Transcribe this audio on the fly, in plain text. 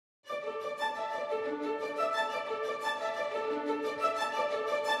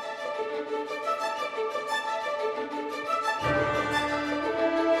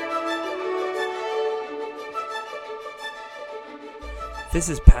This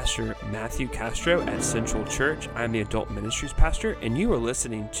is Pastor Matthew Castro at Central Church. I'm the Adult Ministries Pastor, and you are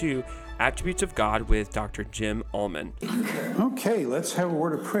listening to Attributes of God with Dr. Jim Allman. Okay, let's have a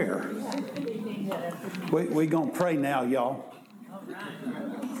word of prayer. We're going to pray now, y'all.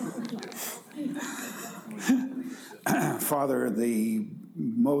 Father, the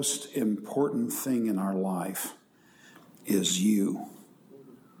most important thing in our life is you.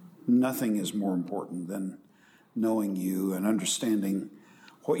 Nothing is more important than knowing you and understanding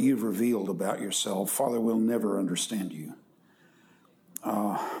what you've revealed about yourself. Father, we'll never understand you.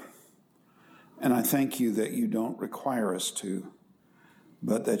 And I thank you that you don't require us to,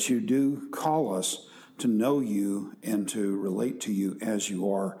 but that you do call us to know you and to relate to you as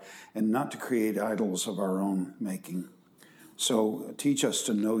you are, and not to create idols of our own making. So teach us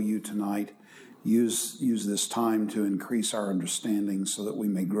to know you tonight. Use this time to increase our understanding so that we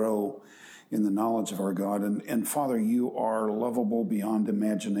may grow in the knowledge of our God. And Father, you are lovable beyond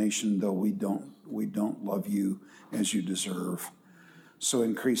imagination, though we don't love you as you deserve. So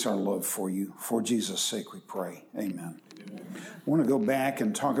increase our love for you. For Jesus' sake we pray. Amen. I want to go back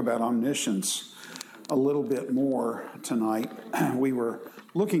and talk about omniscience a little bit more tonight. We were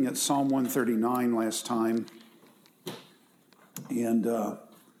looking at Psalm 139 last time, and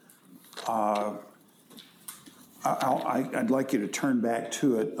I'd like you to turn back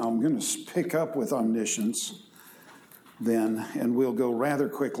to it. I'm going to pick up with omniscience then, and we'll go rather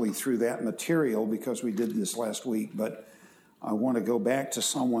quickly through that material because we did this last week, but I want to go back to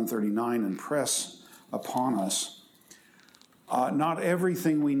Psalm 139 and press upon us. Not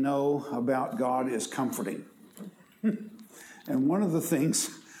everything we know about God is comforting. And one of the things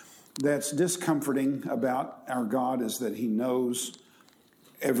that's discomforting about our God is that he knows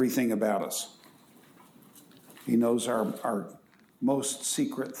everything about us. He knows our most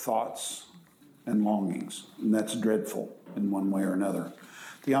secret thoughts and longings, and that's dreadful in one way or another.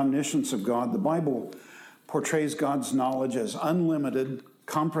 The omniscience of God, the Bible portrays God's knowledge as unlimited,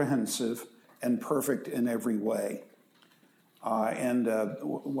 comprehensive, and perfect in every way.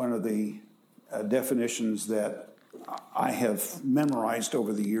 One of the definitions that I have memorized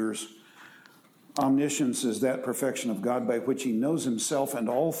over the years, omniscience is that perfection of God by which he knows himself and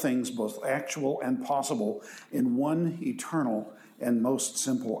all things, both actual and possible, in one eternal and most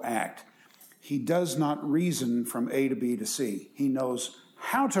simple act. He does not reason from A to B to C. He knows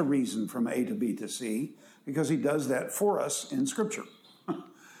how to reason from A to B to C because he does that for us in Scripture.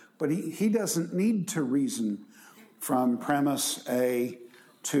 But he doesn't need to reason from premise A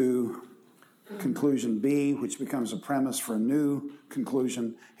to conclusion B, which becomes a premise for a new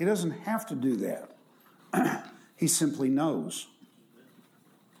conclusion. He doesn't have to do that. He simply knows.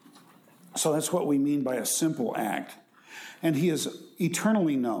 So that's what we mean by a simple act. And he has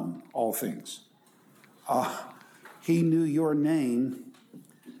eternally known all things. He knew your name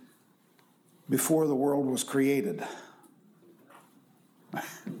before the world was created.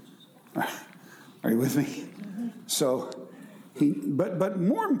 Are you with me? So, but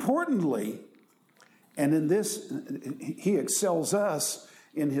more importantly, and in this, he excels us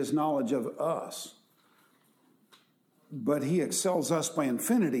in his knowledge of us. But he excels us by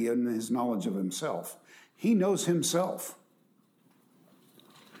infinity in his knowledge of himself. He knows himself.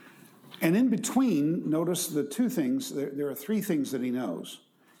 And in between, notice the two things, there are three things that he knows.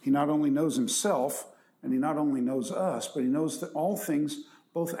 He not only knows himself, and he not only knows us, but he knows that all things,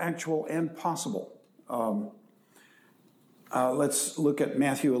 both actual and possible. Let's look at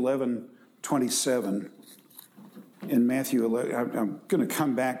Matthew 11:27. In Matthew 11, I'm going to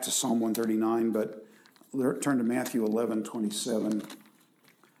come back to Psalm 139, but turn to Matthew 11:27.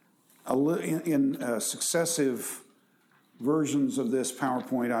 In successive versions of this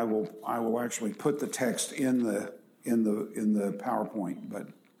PowerPoint, I will actually put the text in the PowerPoint. But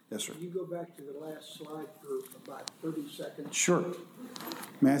yes, sir. Can you go back to the last slide for about 30 seconds? Sure.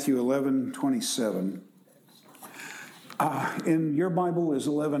 Matthew 11:27. In your Bible, is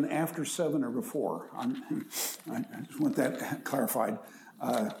 11 after 7 or before? I just want that clarified.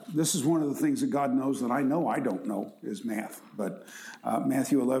 This is one of the things that God knows that I know I don't know is math. But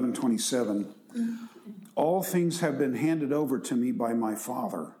Matthew 11:27. All things have been handed over to me by my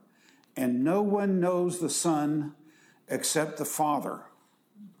Father, and no one knows the Son except the Father.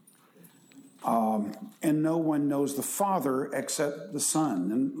 And no one knows the Father except the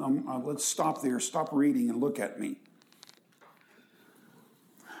Son. And let's stop there. Stop reading and look at me.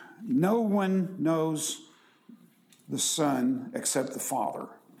 No one knows the Son except the Father.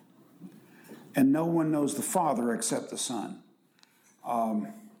 And no one knows the Father except the Son. I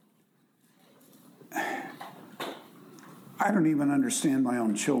don't even understand my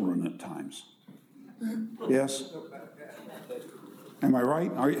own children at times. Yes? Am I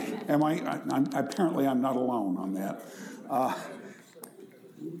right? Apparently I'm not alone on that.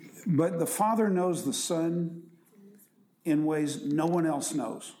 But the Father knows the Son in ways no one else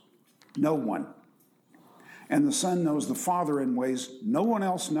knows. No one. And the Son knows the Father in ways no one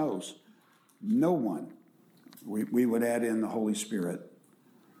else knows. No one. We would add in the Holy Spirit.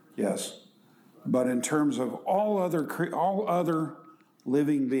 Yes. But in terms of all other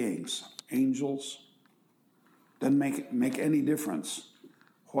living beings, angels, doesn't make any difference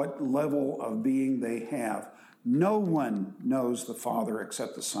what level of being they have. No one knows the Father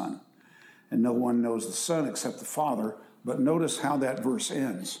except the Son. And no one knows the Son except the Father. But notice how that verse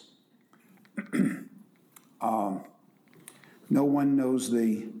ends. No one knows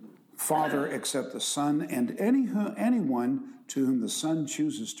the Father except the Son, and anyone to whom the Son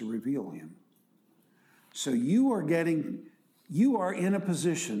chooses to reveal him. So you are in a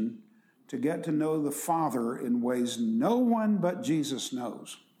position to get to know the Father in ways no one but Jesus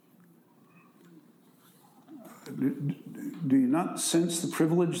knows. Do you not sense the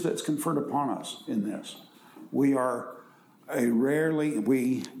privilege that's conferred upon us in this? We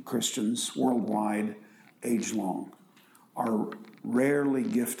Christians worldwide, age long, are rarely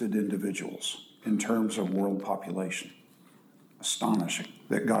gifted individuals in terms of world population. Astonishing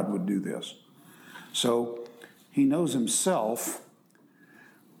that God would do this. So he knows himself,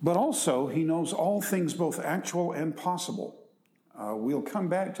 but also he knows all things both actual and possible. We'll come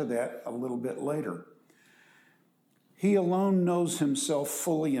back to that a little bit later. He alone knows himself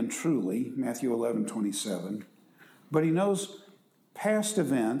fully and truly, Matthew 11:27, but he knows past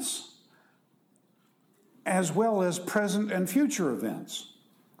events as well as present and future events.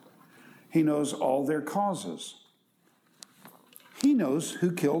 He knows all their causes. He knows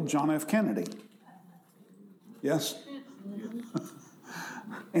who killed John F. Kennedy. Yes?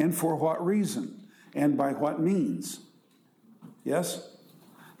 And for what reason? And by what means? Yes?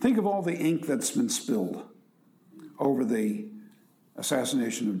 Think of all the ink that's been spilled over the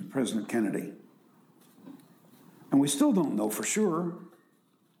assassination of President Kennedy. And we still don't know for sure.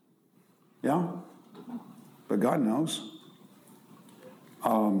 Yeah? But God knows.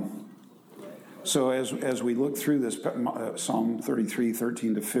 So as we look through this, Psalm 33,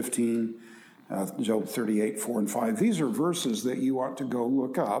 13 to 15, Job 38, 4 and 5, these are verses that you ought to go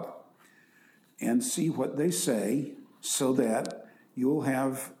look up and see what they say so that you'll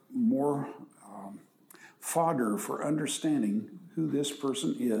have more fodder for understanding who this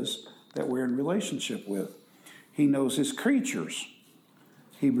person is that we're in relationship with. He knows his creatures.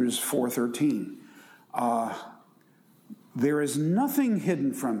 Hebrews 4:13. There is nothing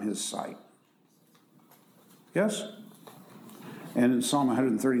hidden from his sight. Yes? And in Psalm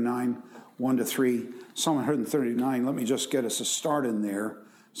 139, 1 to 3, Psalm 139, let me just get us a start in there.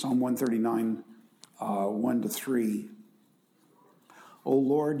 Psalm 139, 1 to 3. O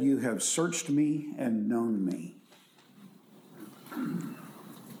Lord, you have searched me and known me.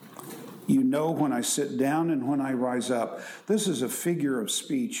 You know when I sit down and when I rise up. This is a figure of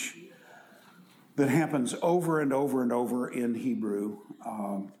speech that happens over and over and over in Hebrew.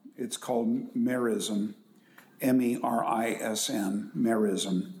 It's called merism, merism,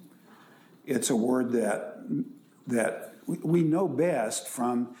 merism. It's a word that we know best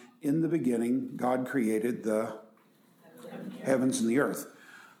from, in the beginning, God created the heavens and the earth.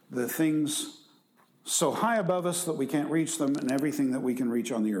 The things so high above us that we can't reach them, and everything that we can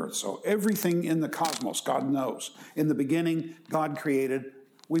reach on the earth. So everything in the cosmos, God knows. In the beginning, God created.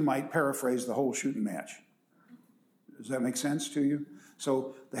 We might paraphrase the whole shooting match. Does that make sense to you?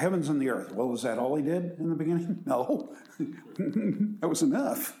 So the heavens and the earth. Well, was that all he did in the beginning? No. That was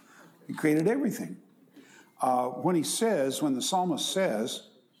enough. He created everything. When the psalmist says,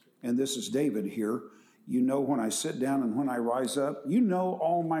 and this is David here, you know when I sit down and when I rise up, you know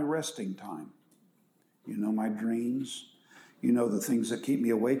all my resting time. You know my dreams. You know the things that keep me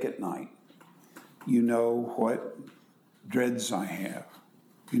awake at night. You know what dreads I have.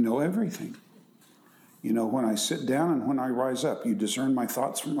 You know everything. You know when I sit down and when I rise up. You discern my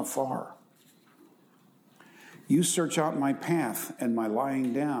thoughts from afar. You search out my path and my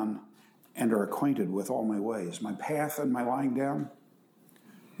lying down and are acquainted with all my ways. My path and my lying down.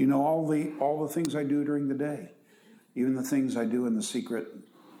 You know all the things I do during the day. Even the things I do in the secret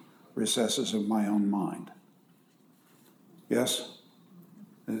recesses of my own mind. Yes?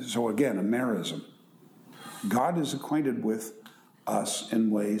 So again, a merism. God is acquainted with us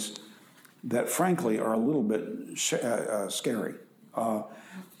in ways that frankly are a little bit scary.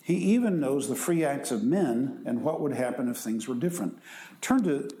 He even knows the free acts of men and what would happen if things were different. Turn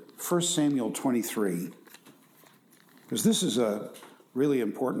to 1 Samuel 23, because this is a really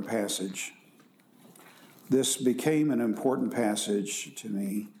important passage. This became an important passage to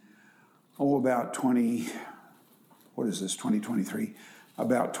me, about 2023,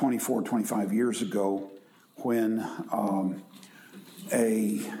 about 24, 25 years ago, when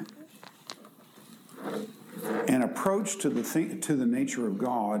an approach to the nature of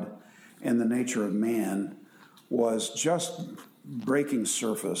God and the nature of man was just breaking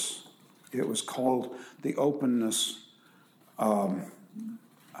surface. It was called the openness of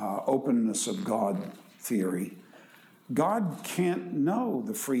God theory. God can't know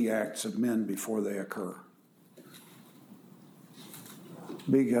the free acts of men before they occur.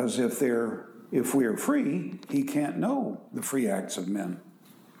 Because if we are free, he can't know the free acts of men.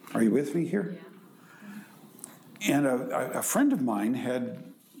 Are you with me here? Yeah. And a friend of mine had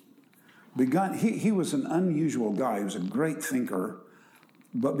begun, he was an unusual guy. He was a great thinker.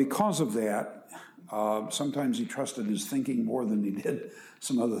 But because of that, sometimes he trusted his thinking more than he did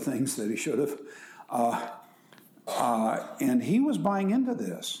some other things that he should have. And he was buying into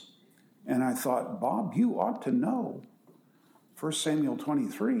this. And I thought, Bob, you ought to know 1 Samuel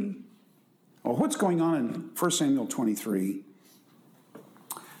 23. Well, what's going on in 1 Samuel 23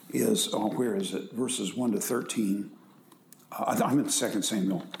 is, where is it? Verses 1 to 13. I'm in 2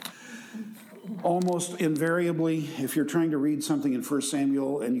 Samuel. Almost invariably, if you're trying to read something in 1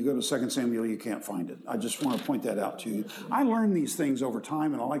 Samuel and you go to 2 Samuel, you can't find it. I just want to point that out to you. I learned these things over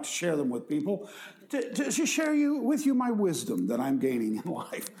time, and I like to share them with people to share with you my wisdom that I'm gaining in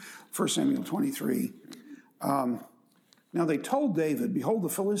life. 1 Samuel 23. Now they told David, behold, the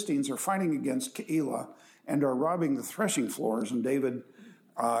Philistines are fighting against Keilah and are robbing the threshing floors, and David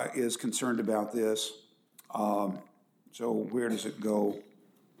is concerned about this. So where does it go?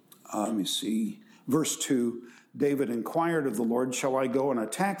 Let me see. Verse 2, David inquired of the Lord, shall I go and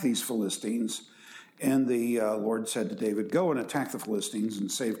attack these Philistines? And the Lord said to David, go and attack the Philistines and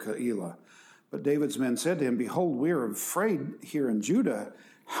save Keilah. But David's men said to him, behold, we are afraid here in Judah.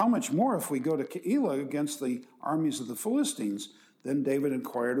 How much more if we go to Keilah against the armies of the Philistines? Then David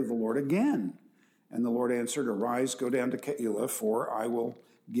inquired of the Lord again. And the Lord answered, arise, go down to Keilah, for I will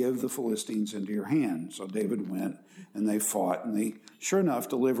give the Philistines into your hand. So David went, and they fought, and they, sure enough,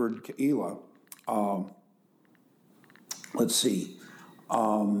 delivered Keilah. Let's see.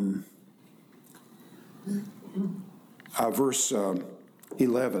 Verse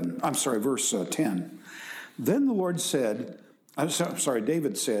 10. Then the Lord said,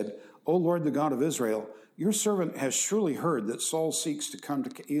 David said, O Lord, the God of Israel, your servant has surely heard that Saul seeks to come to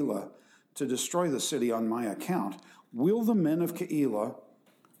Keilah to destroy the city on my account. Will the men of Keilah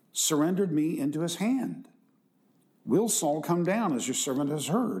surrender me into his hand? Will Saul come down as your servant has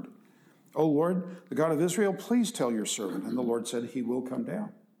heard? O Lord, the God of Israel, please tell your servant. And the Lord said, he will come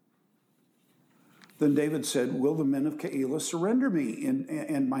down. Then David said, will the men of Keilah surrender me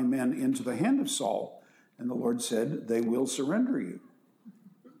and my men into the hand of Saul? And the Lord said, they will surrender you.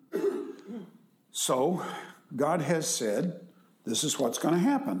 So God has said, this is what's going to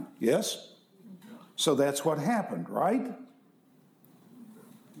happen. Yes? So that's what happened, right?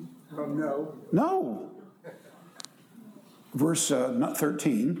 No. No. Verse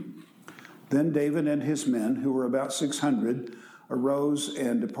 13, then David and his men, who were about 600, arose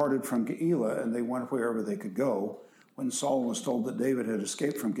and departed from Keilah, and they went wherever they could go. When Saul was told that David had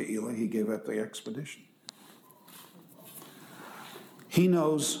escaped from Keilah, he gave up the expedition. He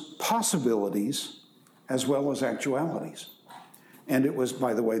knows possibilities as well as actualities. And it was,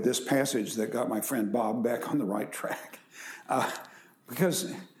 by the way, this passage that got my friend Bob back on the right track.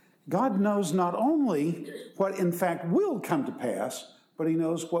 Because God knows not only what in fact will come to pass, but he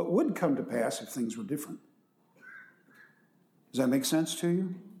knows what would come to pass if things were different. Does that make sense to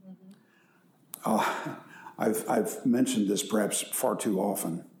you? I've mentioned this perhaps far too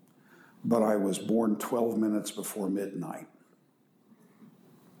often, but I was born 12 minutes before midnight,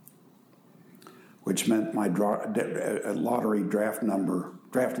 which meant my draft lottery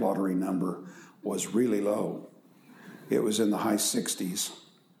number was really low. It was in the high 60s.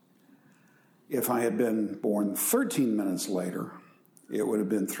 If I had been born 13 minutes later, it would have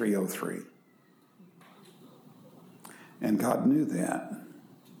been 303. And God knew that.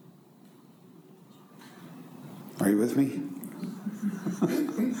 Are you with me?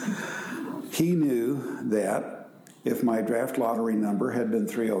 He knew that if my draft lottery number had been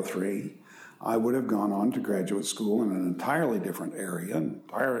 303, I would have gone on to graduate school in an entirely different area,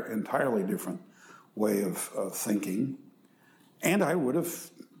 entirely different way of thinking. And I would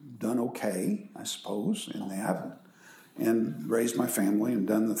have done okay, I suppose, in that, and raised my family and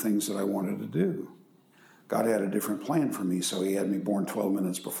done the things that I wanted to do. God had a different plan for me, so he had me born 12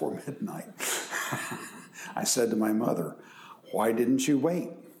 minutes before midnight. I said to my mother, why didn't you wait?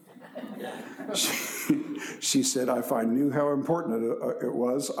 She said, if I knew how important it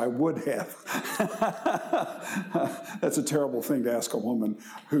was, I would have. That's a terrible thing to ask a woman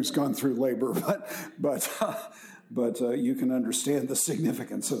who's gone through labor, but you can understand the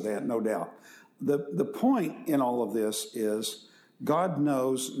significance of that, no doubt. The point in all of this is God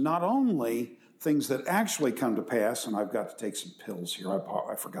knows not only things that actually come to pass, and I've got to take some pills here.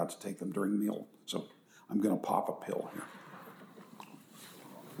 I forgot to take them during meal, so I'm going to pop a pill here.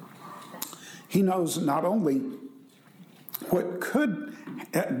 He knows not only what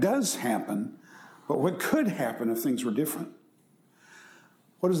does happen, but what could happen if things were different.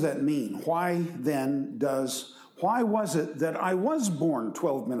 What does that mean? Why was it that I was born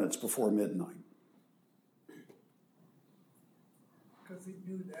 12 minutes before midnight? Because he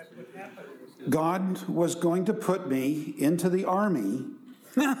knew that would happen. God was going to put me into the army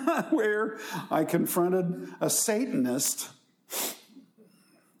where I confronted a Satanist.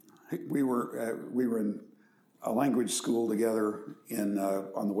 We were in a language school together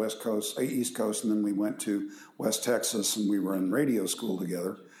on the East Coast, and then we went to West Texas, and we were in radio school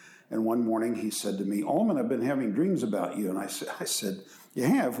together. And one morning he said to me, "Allman, I've been having dreams about you." And I said, "You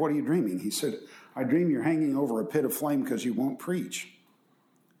have? What are you dreaming?" He said, "I dream you're hanging over a pit of flame because you won't preach."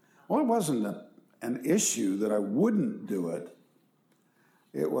 Well, it wasn't an issue that I wouldn't do it.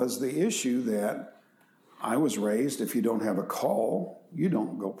 It was the issue that I was raised, if you don't have a call, you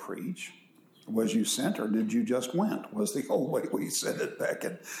don't go preach. Was you sent or did you just went? Was the old way we said it back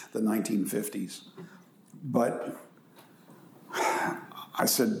in the 1950s. But I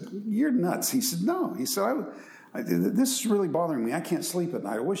said, "You're nuts." He said, "No." He said, "This is really bothering me. I can't sleep at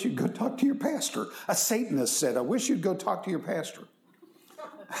night. I wish you'd go talk to your pastor." A Satanist said, "I wish you'd go talk to your pastor."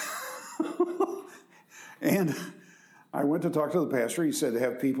 And I went to talk to the pastor. He said,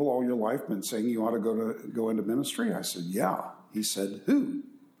 "Have people all your life been saying you ought to go into ministry?" I said, "Yeah." He said, "Who?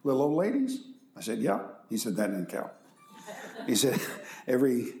 Little old ladies?" I said, "Yeah." He said, "That didn't count." He said,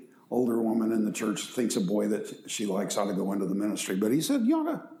 "Every older woman in the church thinks a boy that she likes ought to go into the ministry." But he said, "You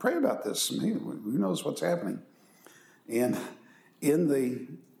ought to pray about this. Who knows what's happening?" And in the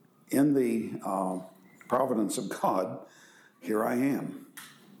providence of God, here I am.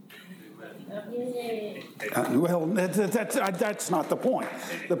 Well, that's not the point.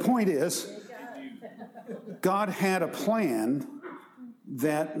 The point is, God had a plan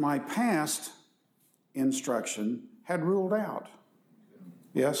that my past instruction had ruled out.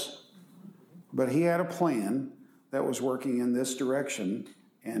 Yes? But he had a plan that was working in this direction,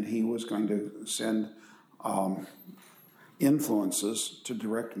 and he was going to send influences to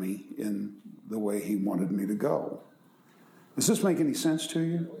direct me in the way he wanted me to go. Does this make any sense to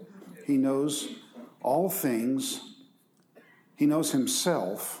you? He knows all things. He knows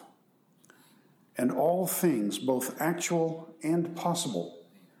himself and all things, both actual and possible,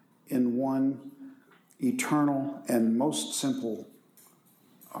 in one eternal and most simple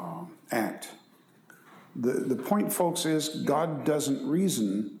act. The point, folks, is God doesn't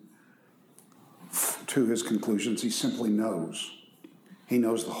reason to his conclusions. He simply knows. He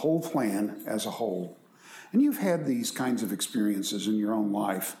knows the whole plan as a whole. And you've had these kinds of experiences in your own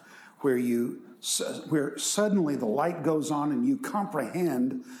life where suddenly the light goes on and you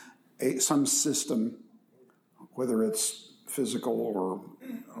comprehend some system, whether it's physical or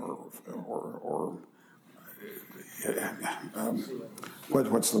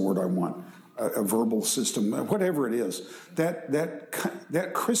what's the word I want? A verbal system, whatever it is,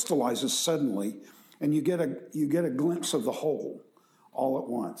 that crystallizes suddenly, and you get a glimpse of the whole all at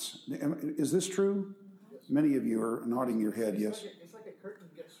once. Is this true? Many of you are nodding your head, yes. It's like a curtain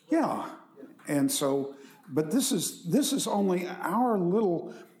gets swept. Yeah, and so, but this is only our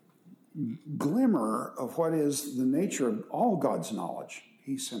little glimmer of what is the nature of all God's knowledge.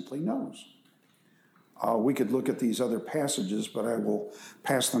 He simply knows. We could look at these other passages, but I will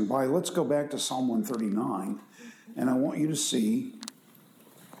pass them by. Let's go back to Psalm 139, and I want you to see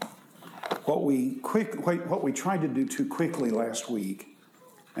what we tried to do too quickly last week,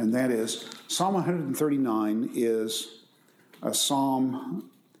 and that is Psalm 139 is a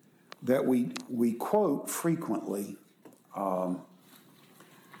psalm that we quote frequently.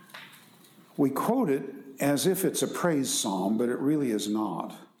 We quote it as if it's a praise psalm, but it really is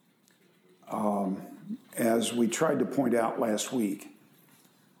not. As we tried to point out last week,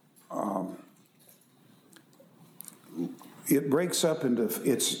 it breaks up into,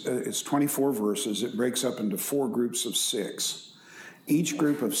 it's 24 verses. It breaks up into 4 groups of 6. Each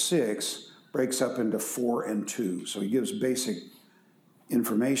group of 6 breaks up into 4 and 2. So he gives basic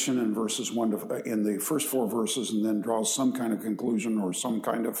information in verses 1 to, in the first 4 verses, and then draws some kind of conclusion or some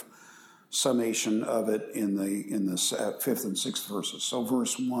kind of summation of it in the 5th and 6th verses. So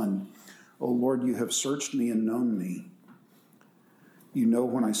verse 1, O Lord, you have searched me and known me. You know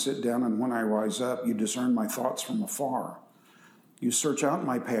when I sit down and when I rise up. You discern my thoughts from afar. You search out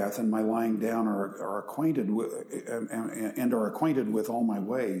my path and my lying down are acquainted with all my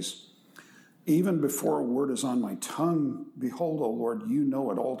ways. Even before a word is on my tongue, behold, O Lord, you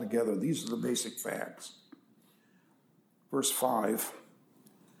know it altogether. These are the basic facts. Verse 5,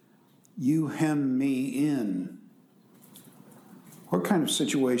 you hem me in. What kind of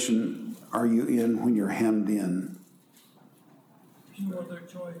situation are you in when you're hemmed in? There's no other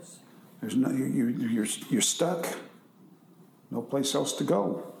choice. There's no, you're stuck. No place else to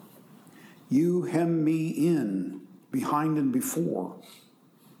go. You hem me in, behind and before,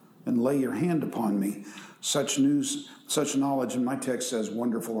 and lay your hand upon me. Such knowledge, and my text says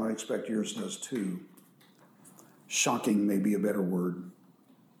wonderful, I expect yours does too. Shocking may be a better word.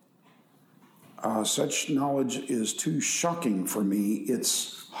 Such knowledge is too shocking for me.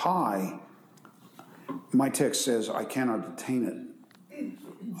 It's high. My text says I cannot attain it.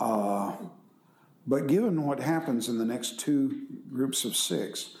 But given what happens in the next two groups of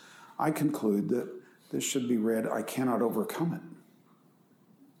 6, I conclude that this should be read, I cannot overcome it.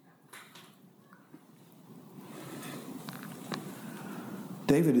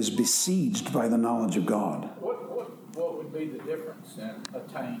 David is besieged by the knowledge of God. What would be the difference in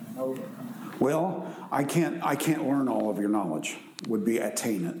attain and overcome? Well, I can't learn all of your knowledge, would be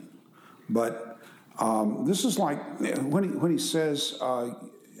attain it. But this is like when he says,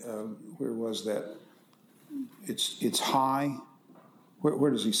 where was that? It's high.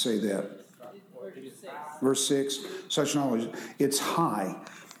 Where does he say that? Verse 6, such knowledge, it's high.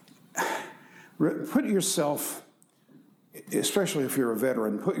 Put yourself, especially if you're a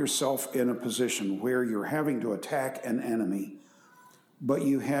veteran, put yourself in a position where you're having to attack an enemy, but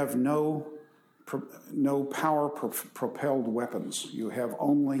you have no power-propelled weapons. You have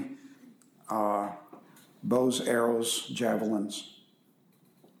only bows, arrows, javelins,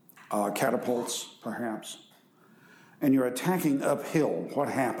 catapults, perhaps. And you're attacking uphill. What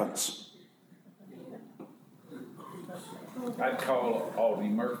happens? I'd call Audie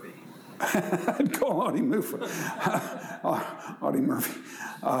Murphy. I'd call Audie Murphy. Audie Murphy.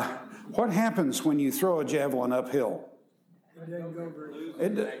 What happens when you throw a javelin uphill?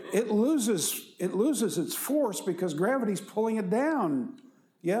 It loses its force because gravity's pulling it down.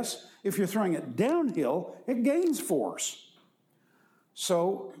 Yes? If you're throwing it downhill, it gains force.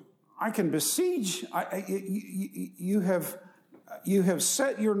 So I can besiege. You have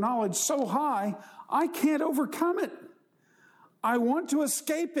set your knowledge so high, I can't overcome it. I want to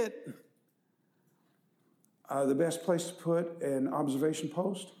escape it. The best place to put an observation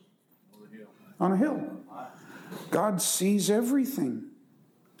post? On a hill. God sees everything.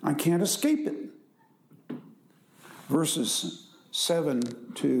 I can't escape it. Verses 7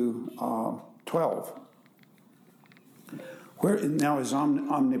 to 12. Where now is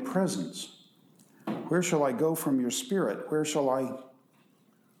omnipresence? Where shall I go from your spirit? Where shall I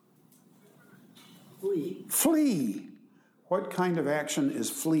flee? What kind of action is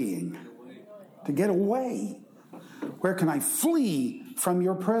fleeing? To get away. Where can I flee from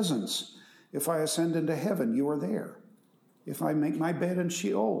your presence? If I ascend into heaven, you are there. If I make my bed in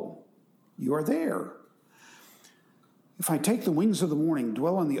Sheol, you are there. If I take the wings of the morning,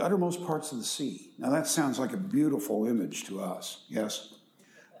 dwell in the uttermost parts of the sea. Now that sounds like a beautiful image to us, yes?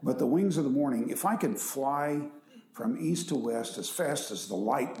 But the wings of the morning, if I could fly from east to west as fast as the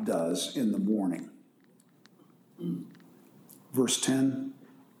light does in the morning. Verse 10,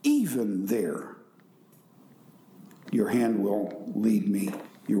 even there, your hand will lead me,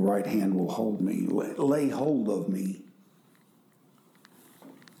 your right hand will hold me, lay hold of me.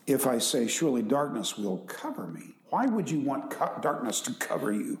 If I say, surely darkness will cover me. Why would you want darkness to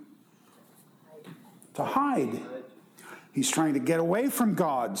cover you? To hide. He's trying to get away from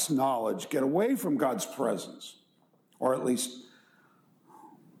God's knowledge, get away from God's presence. Or at least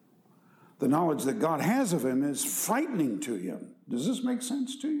the knowledge that God has of him is frightening to him. Does this make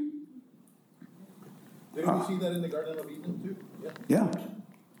sense to you? Didn't we see that in the Garden of Eden too? Yeah.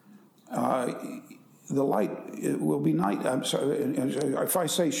 The light, it will be night. I'm sorry, if I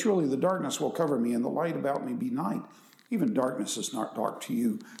say, surely the darkness will cover me and the light about me be night, even darkness is not dark to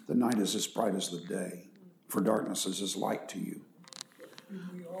you. The night is as bright as the day, for darkness is as light to you. Do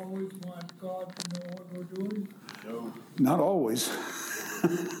we always want God to know what we're doing? No. Not always.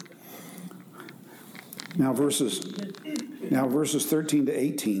 Now verses 13 to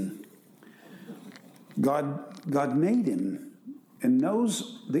 18. God made him and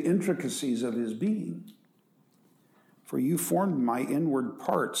knows the intricacies of his being. For you formed my inward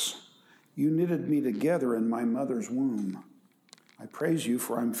parts. You knitted me together in my mother's womb. I praise you,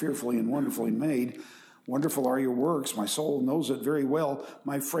 for I'm fearfully and wonderfully made. Wonderful are your works. My soul knows it very well.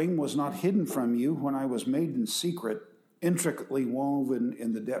 My frame was not hidden from you when I was made in secret, intricately woven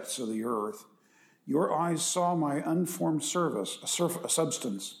in the depths of the earth. Your eyes saw my unformed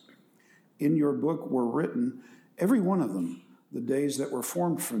substance. In your book were written, every one of them, the days that were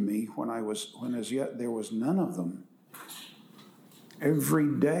formed for me, when as yet there was none of them.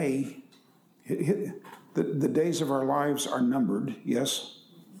 Every day, the days of our lives are numbered, yes.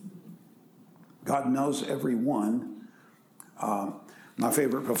 God knows every one. My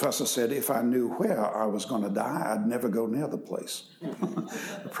favorite professor said, if I knew where I was going to die, I'd never go near the place.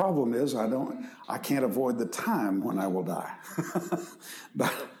 The problem is I can't avoid the time when I will die.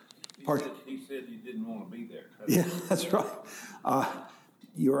 But he said you didn't want to be there. yeah, that's right.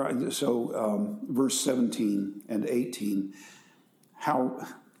 Verse 17 and 18, how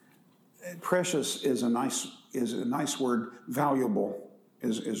precious is a nice word. Valuable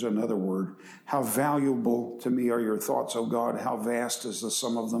is another word. How valuable to me are your thoughts, O God. How vast is the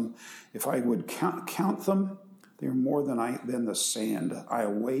sum of them. If I would count them, they are more than the sand. I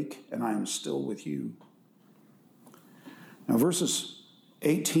awake and I am still with you. Now verses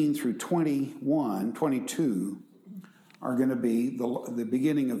 18 through 22 are going to be the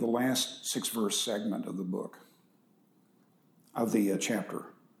beginning of the last 6-verse segment of the book, of the chapter.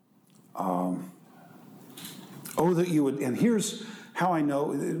 Oh, that you would, and here's how I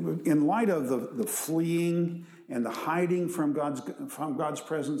know, in light of the fleeing and the hiding from God's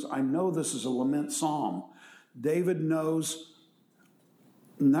presence, I know this is a lament psalm. David knows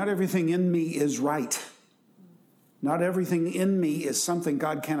not everything in me is right. Not everything in me is something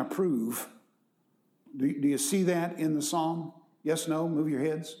God can approve. Do you see that in the psalm? Yes, no? Move your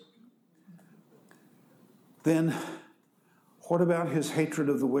heads. Then, what about his hatred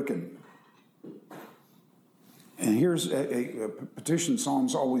of the wicked? And here's lament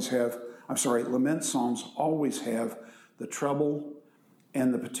psalms always have the trouble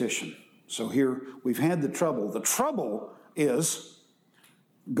and the petition. So here we've had the trouble. The trouble is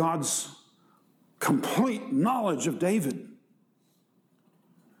God's complete knowledge of David.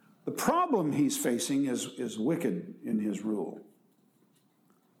 The problem he's facing is wicked in his rule.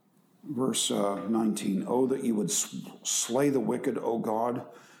 Verse 19, oh, that you would slay the wicked, O God.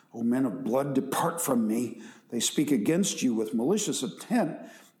 O men of blood, depart from me. They speak against you with malicious intent.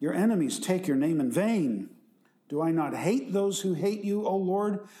 Your enemies take your name in vain. Do I not hate those who hate you, O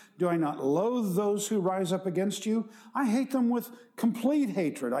Lord? Do I not loathe those who rise up against you? I hate them with complete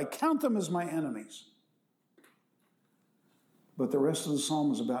hatred. I count them as my enemies. But the rest of the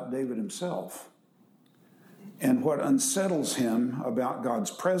psalm is about David himself and what unsettles him about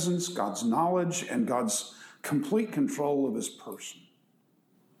God's presence, God's knowledge, and God's complete control of his person.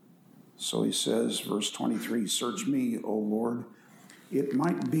 So he says, verse 23, search me, O Lord. It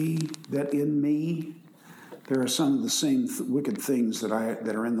might be that in me there are some of the same wicked things that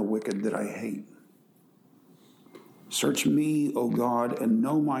are in the wicked that I hate. Search me, O God, and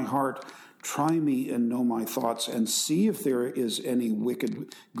know my heart. Try me and know my thoughts, and see if there is any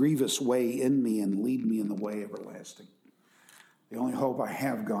wicked, grievous way in me, and lead me in the way everlasting. The only hope I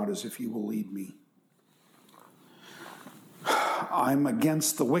have, God, is if you will lead me. I'm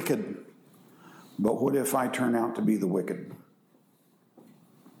against the wicked, but what if I turn out to be the wicked?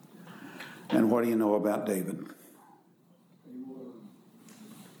 And what do you know about David?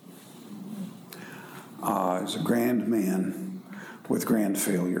 He's a grand man with grand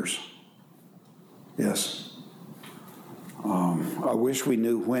failures. Yes. I wish we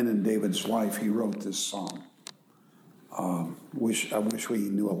knew when in David's life he wrote this psalm. I wish we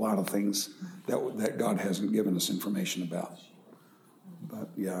knew a lot of things that God hasn't given us information about. But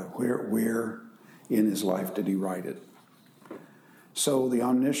yeah, where in his life did he write it? So the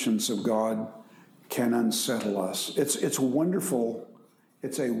omniscience of God can unsettle us. It's wonderful.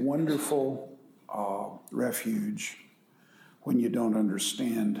 It's a wonderful refuge when you don't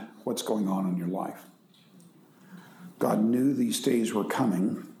understand what's going on in your life. God knew these days were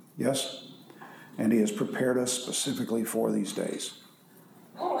coming, yes, and he has prepared us specifically for these days.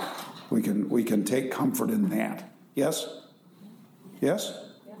 We can take comfort in that. Yes? Yes?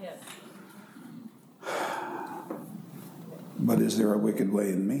 Yes. But is there a wicked way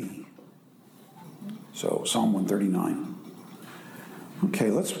in me? So Psalm 139. Okay,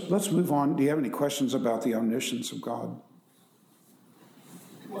 let's move on. Do you have any questions about the omniscience of God?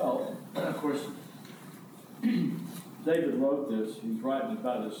 Well, of course, David wrote this. He's writing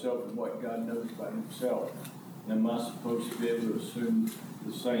about himself and what God knows about himself. Am I supposed to be able to assume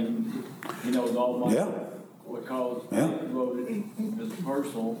the same? He knows all my because David wrote it as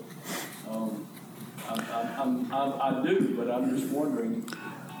personal. I do, but I'm just wondering.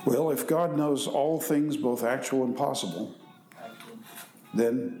 Well, if God knows all things, both actual and possible,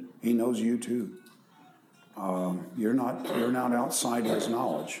 then He knows you too. You're not outside His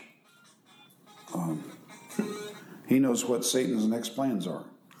knowledge. He knows what Satan's next plans are.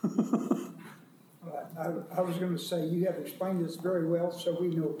 I was going to say, you have explained this very well, so we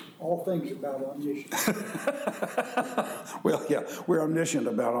know all things about omniscience. Well, yeah, we're omniscient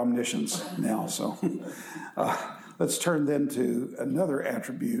about omniscience now. So let's turn then to another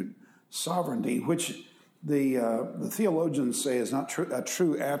attribute, sovereignty, which the theologians say is not a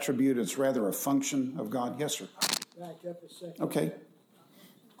true attribute. It's rather a function of God. Yes, sir. Back up a second. Okay.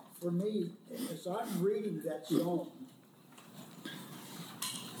 For me, as I'm reading that psalm,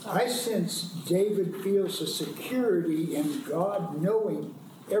 I sense David feels a security in God knowing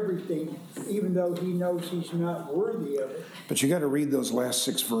everything, even though he knows he's not worthy of it. But you got to read those last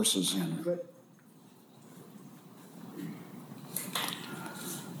 6 verses in. But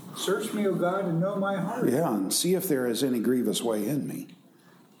search me, O God, and know my heart. Yeah, and see if there is any grievous way in me,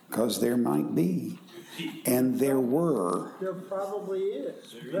 because there might be, and there were. There probably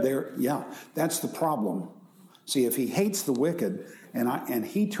is. Yeah, that's the problem. See, if he hates the wicked, and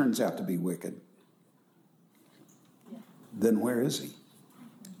he turns out to be wicked, then where is he?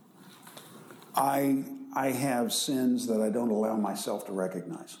 I have sins that I don't allow myself to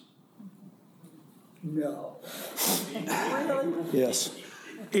recognize. No. Yes,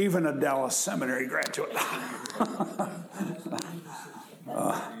 even a Dallas Seminary graduate.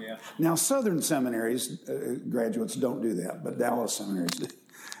 Now, Southern seminaries graduates don't do that, but Dallas seminaries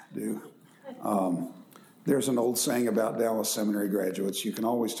do. There's an old saying about Dallas Seminary graduates: you can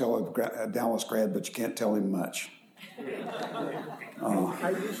always tell a Dallas grad, but you can't tell him much. I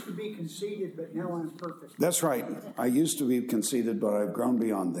used to be conceited, but now I'm perfect. That's right. I used to be conceited, but I've grown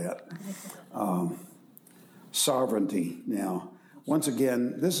beyond that. Sovereignty. Now, once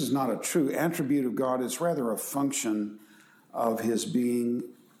again, this is not a true attribute of God. It's rather a function of His being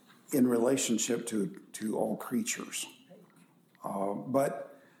in relationship to all creatures. But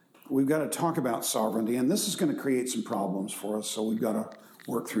we've got to talk about sovereignty, and this is going to create some problems for us, so we've got to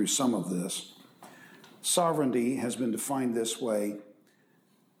work through some of this. Sovereignty has been defined this way.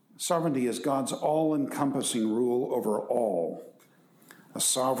 Sovereignty is God's all-encompassing rule over all. A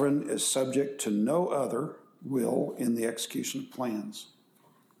sovereign is subject to no other will in the execution of plans.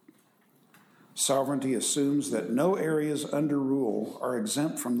 Sovereignty assumes that no areas under rule are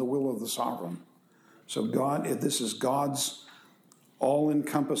exempt from the will of the sovereign. So this is God's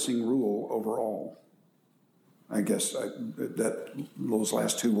all-encompassing rule over all. I guess those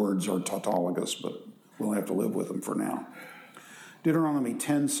last 2 words are tautologous, but we'll have to live with them for now. Deuteronomy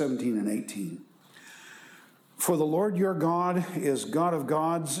 10, 17, and 18. For the Lord your God is God of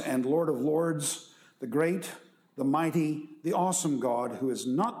gods and Lord of lords, the great, the mighty, the awesome God, who is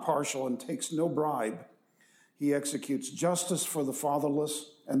not partial and takes no bribe. He executes justice for the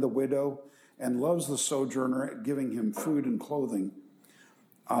fatherless and the widow and loves the sojourner, giving him food and clothing.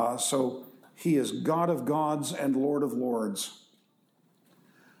 So he is God of gods and Lord of lords.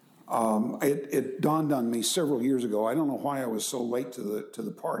 It dawned on me several years ago. I don't know why I was so late to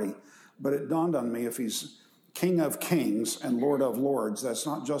the party, but it dawned on me, if he's King of kings and Lord of lords, that's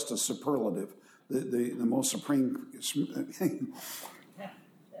not just a superlative. The most supreme.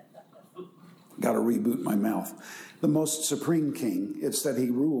 Got to reboot my mouth. The most supreme king. It's that he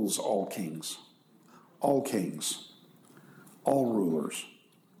rules all kings, all rulers.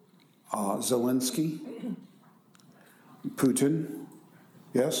 Zelensky, Putin,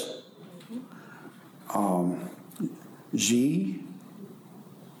 yes. Xi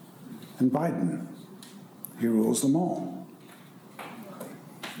and Biden. He rules them all.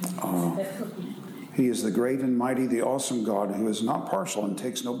 He is the great and mighty, the awesome God who is not partial and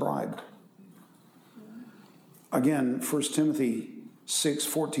takes no bribe. Again, 1 Timothy 6,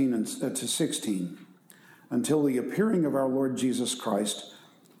 14 to 16. Until the appearing of our Lord Jesus Christ,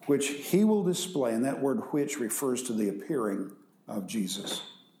 which he will display, and that word which refers to the appearing of Jesus,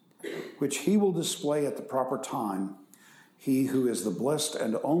 which he will display at the proper time, he who is the blessed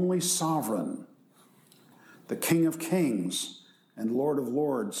and only sovereign, the King of kings and Lord of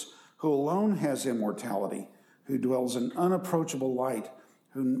lords, who alone has immortality, who dwells in unapproachable light,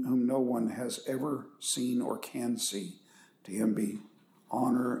 whom no one has ever seen or can see. To him be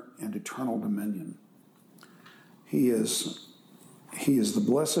honor and eternal dominion. He is the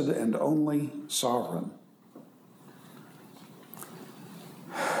blessed and only sovereign.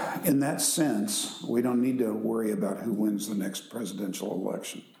 In that sense, we don't need to worry about who wins the next presidential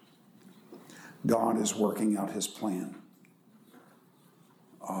election. God is working out his plan.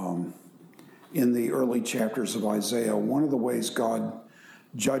 in the early chapters of Isaiah, one of the ways God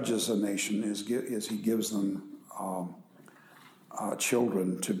judges a nation is he gives them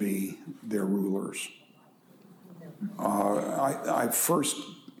children to be their rulers. I first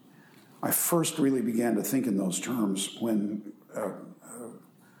really began to think in those terms when,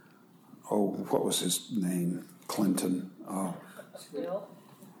 what was his name? Clinton.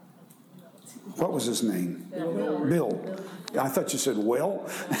 What was his name? Bill. I thought you said Will.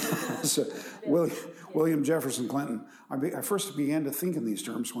 So, William Jefferson Clinton. I first began to think in these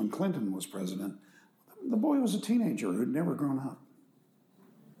terms when Clinton was president. The boy was a teenager who'd never grown up.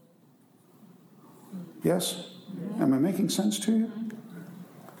 Yes? Am I making sense to you?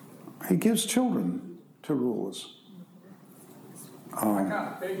 He gives children to rule us. I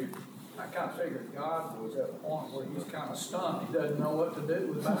kind of figured God was at a point where he's kind of stunned. He doesn't know what to do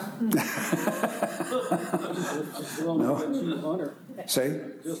with that. Just as long as he doesn't choose Hunter. Say?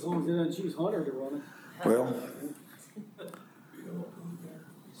 Just as long as he doesn't choose Hunter to run it. Well,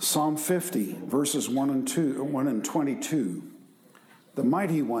 Psalm 50, verses 1 and 22. The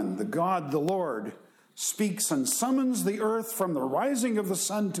mighty one, the God, the Lord, speaks and summons the earth from the rising of the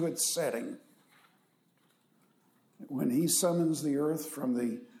sun to its setting. When he summons the earth from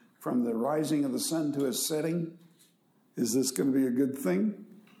the rising of the sun to its setting, is this going to be a good thing?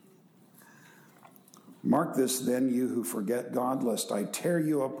 Mark this then, you who forget God, lest I tear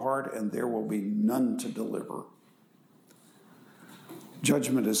you apart and there will be none to deliver.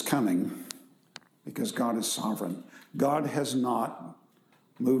 Judgment is coming because God is sovereign. God has not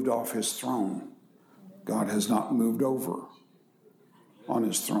moved off his throne. God has not moved over on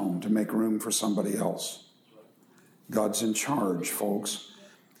his throne to make room for somebody else. God's in charge, folks.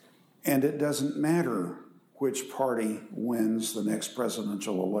 And it doesn't matter which party wins the next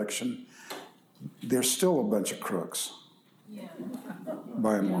presidential election. There's still a bunch of crooks,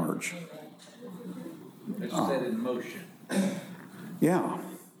 by and large. It's set in motion. Yeah.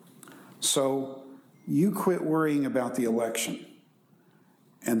 So you quit worrying about the election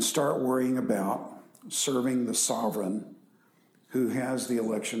and start worrying about serving the sovereign who has the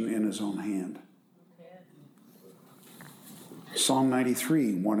election in his own hand. Psalm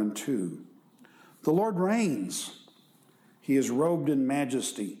 93, 1 and 2. The Lord reigns. He is robed in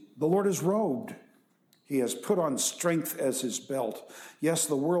majesty. The Lord is robed. He has put on strength as his belt. Yes,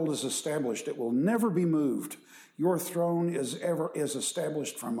 the world is established. It will never be moved. Your throne is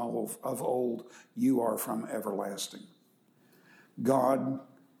established from of old. You are from everlasting. God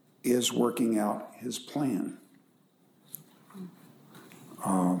is working out his plan.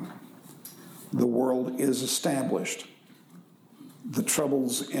 The world is established. The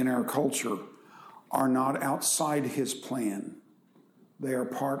troubles in our culture are not outside his plan. They are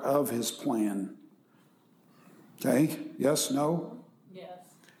part of his plan. Okay? Yes? No? Yes.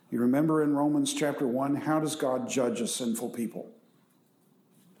 You remember in Romans chapter 1, how does God judge a sinful people?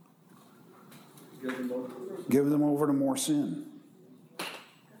 Give them over to more sin.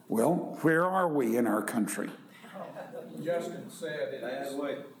 Well, where are we in our country? Justin said in his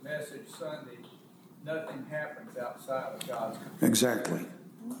message Sunday, nothing happens outside of God's control. Exactly.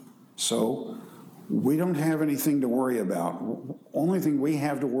 So we don't have anything to worry about. Only thing we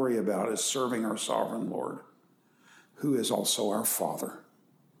have to worry about is serving our sovereign Lord, who is also our Father.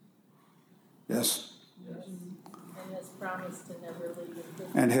 Yes? Yes. And has promised to never leave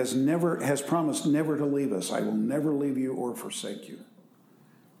us. And has promised never to leave us. I will never leave you or forsake you.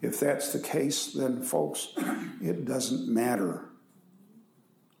 If that's the case, then folks, it doesn't matter.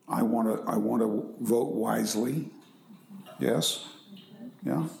 I want to vote wisely. Yes?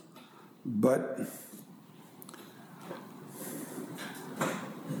 Yeah? But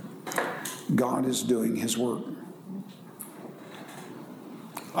God is doing his work.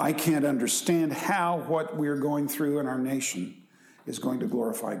 I can't understand how what we're going through in our nation is going to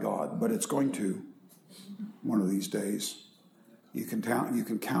glorify God, but it's going to one of these days. You can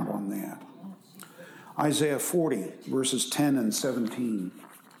count on that. Isaiah 40, verses 10 and 17.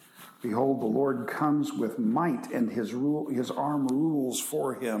 Behold, the Lord comes with might, and his arm rules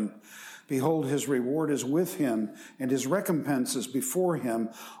for him. Behold, his reward is with him, and his recompense is before him.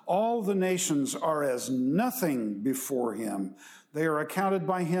 All the nations are as nothing before him. They are accounted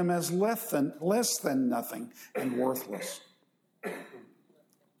by him as less than nothing and worthless.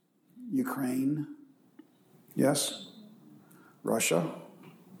 Ukraine, yes. Russia,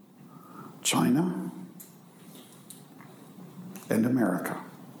 China, and America.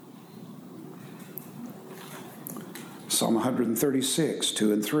 Psalm 136,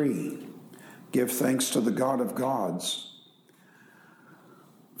 2 and 3. Give thanks to the God of gods.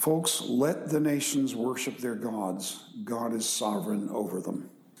 Folks, let the nations worship their gods. God is sovereign over them.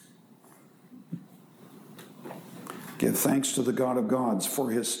 Give thanks to the God of gods, for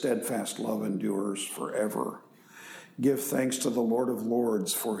his steadfast love endures forever. Give thanks to the Lord of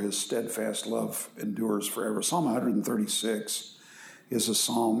lords, for his steadfast love endures forever. Psalm 136 is a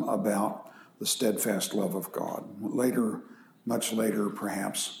psalm about the steadfast love of God. Later, much later,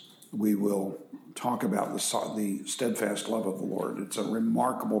 perhaps, we will talk about the steadfast love of the Lord. It's a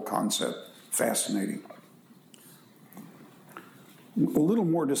remarkable concept, fascinating. A little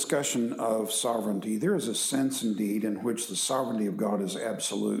more discussion of sovereignty. There is a sense, indeed, in which the sovereignty of God is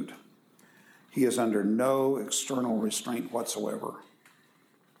absolute. He is under no external restraint whatsoever.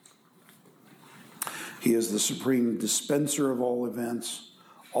 He is the supreme dispenser of all events.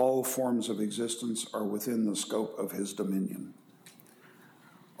 All forms of existence are within the scope of his dominion.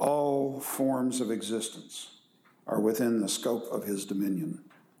 All forms of existence are within the scope of his dominion.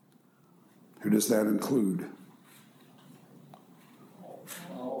 Who does that include?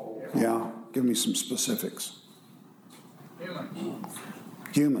 Yeah, give me some specifics.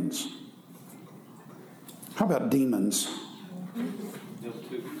 Humans. How about demons?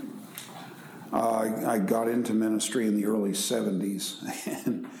 I got into ministry in the early 70s,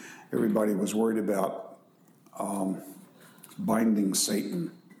 and everybody was worried about binding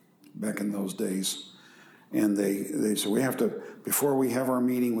Satan back in those days. And they said, we have to, before we have our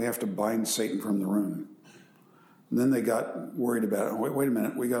meeting, we have to bind Satan from the room. And then they got worried about it. Wait a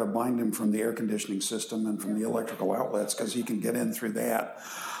minute, we got to bind him from the air conditioning system and from the electrical outlets because he can get in through that.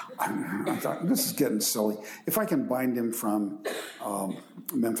 I thought, this is getting silly. If I can bind him from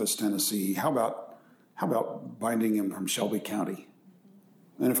Memphis, Tennessee, how about binding him from Shelby County?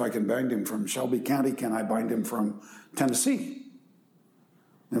 And if I can bind him from Shelby County, can I bind him from Tennessee?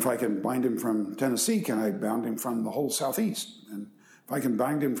 And if I can bind him from Tennessee, can I bind him from the whole Southeast? And if I can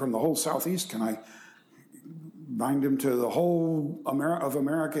bind him from the whole Southeast, can I bind him to the whole of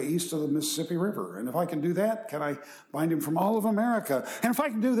America east of the Mississippi River? And if I can do that, can I bind him from all of America? And if I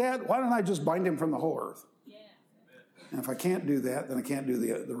can do that, why don't I just bind him from the whole earth? Yeah. And if I can't do that, then I can't do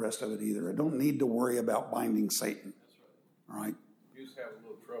the rest of it either. I don't need to worry about binding Satan. All right? You just have a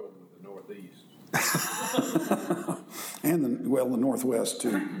little trouble with the Northeast. And the Northwest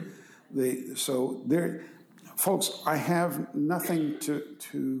too. Folks, I have nothing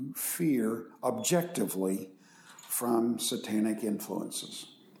to fear objectively from satanic influences.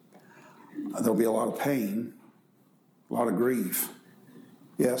 There'll be a lot of pain, a lot of grief,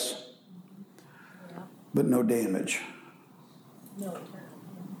 yes, but no damage.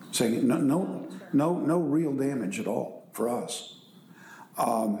 Saying no real damage at all for us.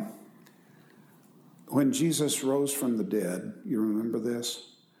 When Jesus rose from the dead, you remember this?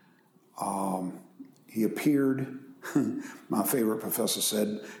 He appeared, my favorite professor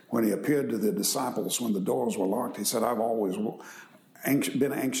said, when he appeared to the disciples when the doors were locked, he said, I've always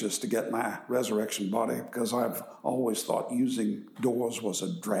been anxious to get my resurrection body because I've always thought using doors was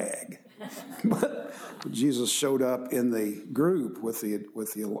a drag. But Jesus showed up in the group with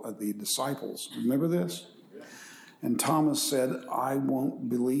the disciples. Remember this? And Thomas said, I won't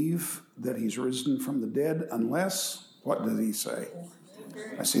believe that he's risen from the dead unless, what did he say?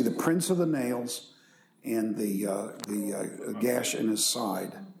 I see the prints of the nails and the gash in his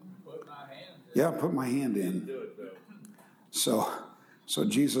side. Yeah, put my hand in. So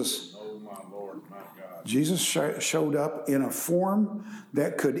Jesus, Jesus showed up in a form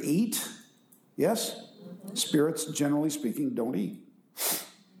that could eat. Yes? Spirits, generally speaking, don't eat.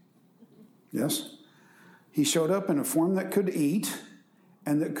 Yes? He showed up in a form that could eat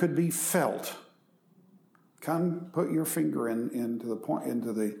and that could be felt. Come, put your finger into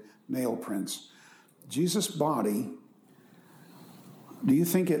the nail prints. Jesus' body, do you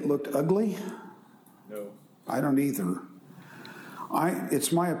think it looked ugly? No. I don't either.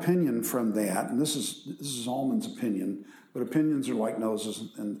 It's my opinion from that, and this is Allman's opinion, but opinions are like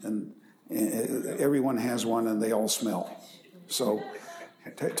noses, and everyone has one, and they all smell. So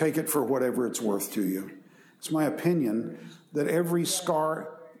take it for whatever it's worth to you. It's my opinion that every scar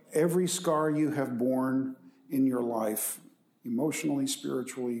you have borne in your life, emotionally,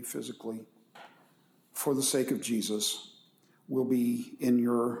 spiritually, physically, for the sake of Jesus, will be in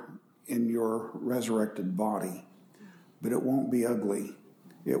your resurrected body. But it won't be ugly.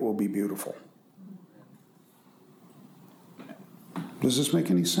 It will be beautiful. Does this make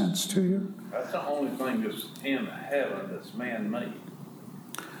any sense to you? That's the only thing that's in heaven that's man-made.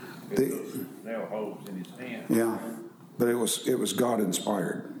 Those nail holes in his hand. Yeah, but it was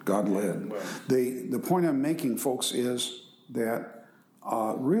God-inspired, God-led. Well, The point I'm making, folks, is that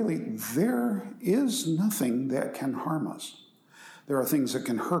really there is nothing that can harm us. There are things that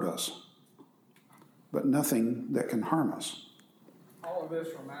can hurt us, but nothing that can harm us. All of this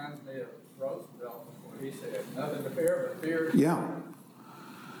reminds me of Roosevelt before He said, nothing to fear but fear. Yeah.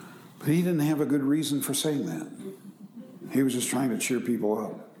 But he didn't have a good reason for saying that. He was just trying to cheer people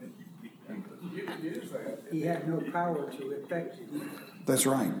up. You can use that. He had no power to affect it. That's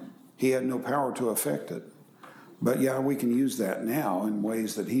right. He had no power to affect it. But yeah, we can use that now in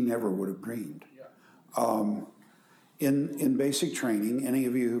ways that he never would have dreamed. In basic training, any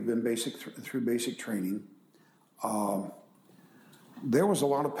of you who've been through basic training, there was a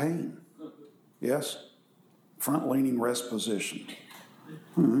lot of pain. Yes? Front-leaning rest position.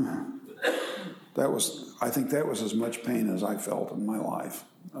 I think that was as much pain as I felt in my life.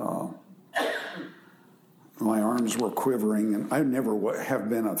 My arms were quivering, and I never have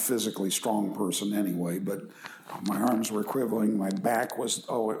been a physically strong person anyway, but my arms were quivering. My back was, it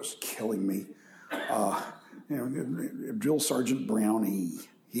was killing me. Drill Sergeant Brownie.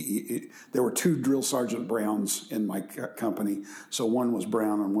 There were 2 Drill Sergeant Browns in my company, so one was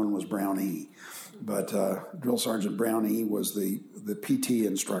Brown and one was Brownie. But Drill Sergeant Brownie was the PT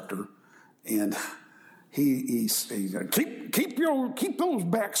instructor, and he said, keep those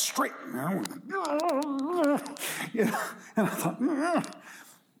backs straight. Yeah, and I thought,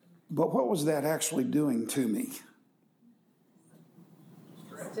 but what was that actually doing to me?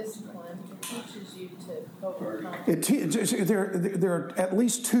 Discipline. It teaches you to overcome. There are at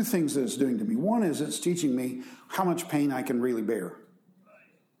least 2 things that it's doing to me. One is it's teaching me how much pain I can really bear.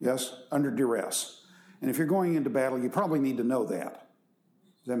 Yes, under duress. And if you're going into battle, you probably need to know that.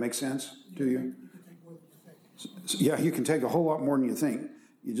 Does that make sense to you? Yeah, you can take a whole lot more than you think.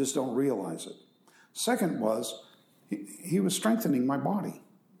 You just don't realize it. Second was, he was strengthening my body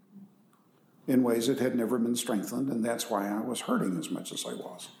in ways that had never been strengthened, and that's why I was hurting as much as I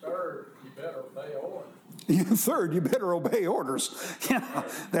was. Third, you better obey orders. Third, you better obey orders. Yeah,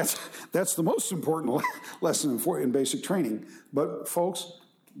 that's the most important lesson in basic training. But folks,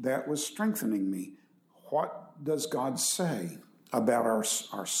 that was strengthening me. What does God say about our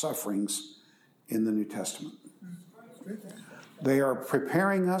sufferings in the New Testament? They are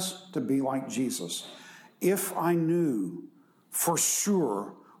preparing us to be like Jesus. If I knew for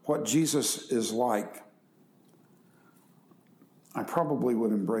sure what Jesus is like, I probably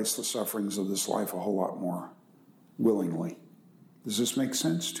would embrace the sufferings of this life a whole lot more willingly. Does this make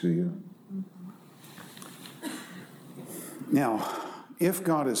sense to you? Now, if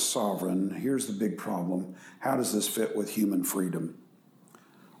God is sovereign, here's the big problem. How does this fit with human freedom?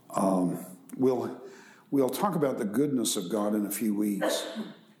 We'll talk about the goodness of God in a few weeks,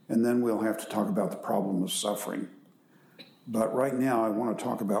 and then we'll have to talk about the problem of suffering. But right now, I want to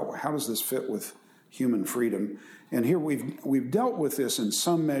talk about how does this fit with human freedom. And here we've dealt with this in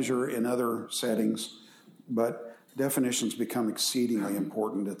some measure in other settings, but definitions become exceedingly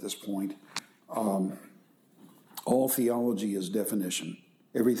important at this point. All theology is definition.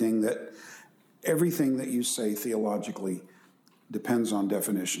 Everything that you say theologically depends on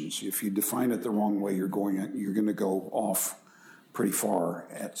definitions. If you define it the wrong way, you're going to go off pretty far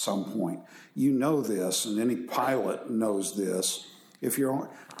at some point. You know this, and any pilot knows this. If you're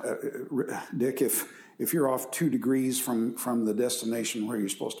Dick, if you're off 2 degrees from the destination where you're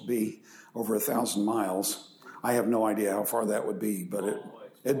supposed to be over 1,000 miles, I have no idea how far that would be, but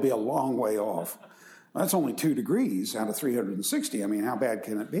it'd be a long way off. That's only 2 degrees out of 360. I mean, how bad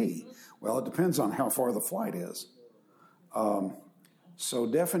can it be? Well, it depends on how far the flight is. So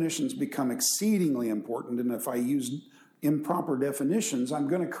definitions become exceedingly important, and if I use improper definitions, I'm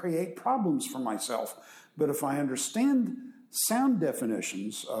going to create problems for myself. But if I understand sound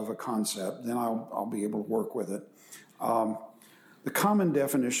definitions of a concept, then I'll be able to work with it. The common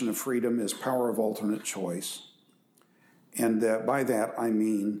definition of freedom is power of alternate choice. And by that, I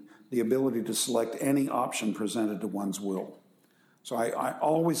mean the ability to select any option presented to one's will. So I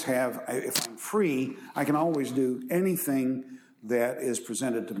always have, if I'm free, I can always do anything that is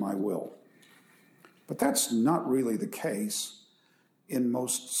presented to my will. But that's not really the case in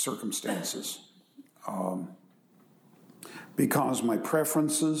most circumstances. Because my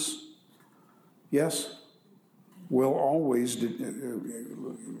preferences, yes, will always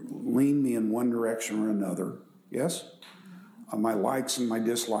lean me in one direction or another, yes? My likes and my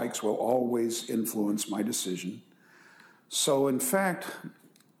dislikes will always influence my decision. So, in fact,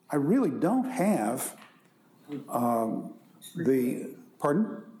 I really don't have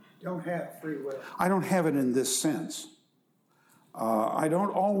pardon? Don't have free will. I don't have it in this sense. I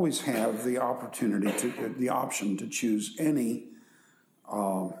don't always have the option to choose any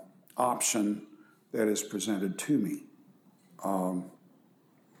option that is presented to me.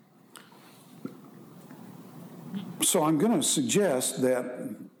 So I'm going to suggest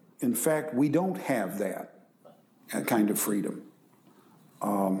that, in fact, we don't have that kind of freedom. In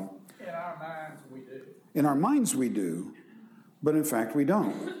our minds, we do. In our minds we do, but in fact we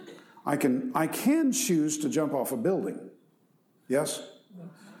don't. I can choose to jump off a building. Yes?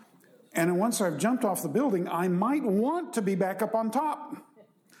 And once I've jumped off the building, I might want to be back up on top,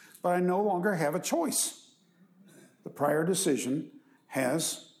 but I no longer have a choice. The prior decision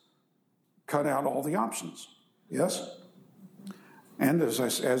has cut out all the options. Yes? And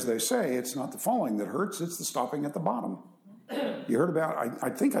as they say, it's not the falling that hurts, it's the stopping at the bottom. You heard about, I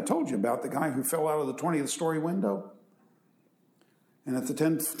think I told you about the guy who fell out of the 20th story window. And at the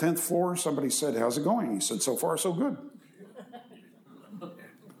 10th floor, somebody said, "How's it going?" He said, "So far, so good."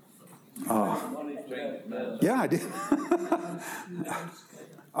 Yeah, I did.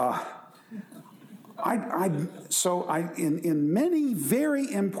 In many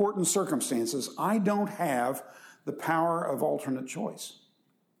very important circumstances, I don't have the power of alternate choice.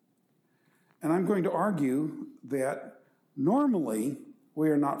 And I'm going to argue that normally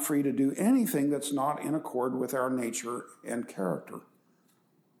we are not free to do anything that's not in accord with our nature and character.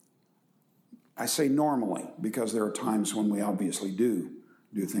 I say normally because there are times when we obviously do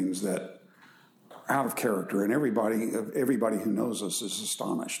things that are out of character, and everybody who knows us is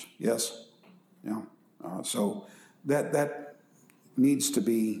astonished. Yes? Yeah. So that needs to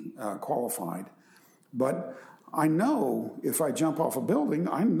be qualified. But I know if I jump off a building,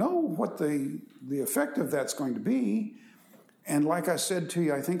 I know what the effect of that's going to be. And like I said to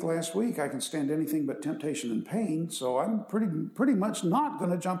you, I think last week, I can stand anything but temptation and pain, so I'm pretty much not going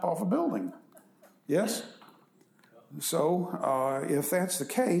to jump off a building. Yes? So if that's the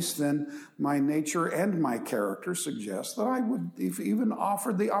case, then my nature and my character suggest that I would, if even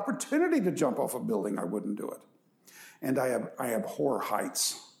offered the opportunity to jump off a building, I wouldn't do it. And I abhor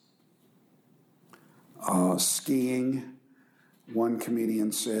heights. Skiing, one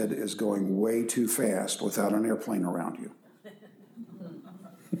comedian said, is going way too fast without an airplane around you.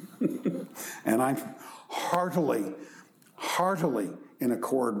 And I'm heartily in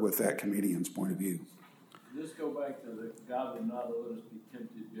accord with that comedian's point of view. Just go back to the God will not let us be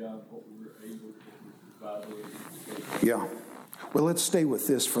tempted beyond what we were able to provide. Yeah. Well, let's stay with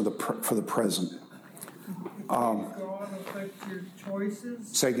this for the present. Does God affect your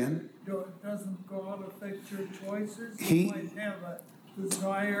choices? Say again? Doesn't God affect your choices? He you might have a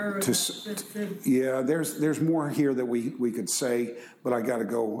desire. Yeah, there's more here that we could say, but I got to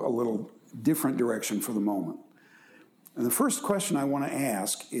go a little different direction for the moment. And the first question I want to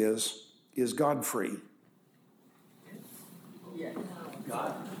ask is God free? Yeah.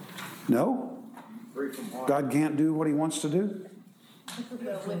 God. No? Free from what? God can't do what he wants to do?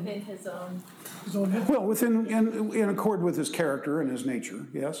 Well, within his own. Well, in accord with his character and his nature,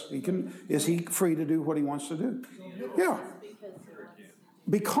 yes. He can. Is he free to do what he wants to do? Yeah.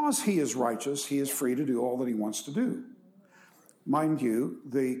 Because he is righteous, he is free to do all that he wants to do. Mind you,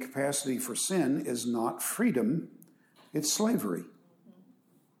 the capacity for sin is not freedom, it's slavery.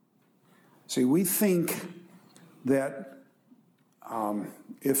 See, we think that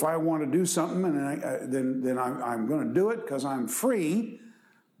if I want to do something and then I'm going to do it because I'm free,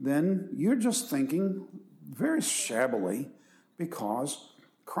 then you're just thinking very shabbily, because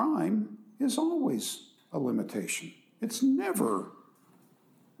crime is always a limitation. It's never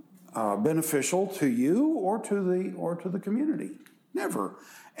beneficial to you or to the community. Never.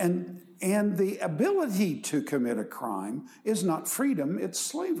 And the ability to commit a crime is not freedom, it's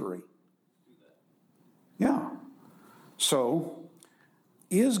slavery. Yeah. So,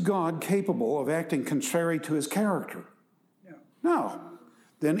 is God capable of acting contrary to his character? No.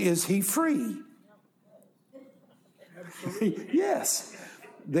 Then is he free? Yes.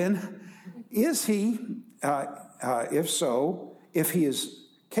 Then is he, if so, if he is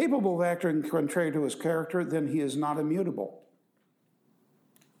capable of acting contrary to his character, then he is not immutable.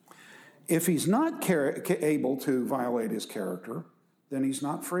 If he's not able to violate his character, then he's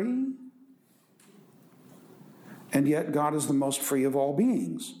not free. And yet God is the most free of all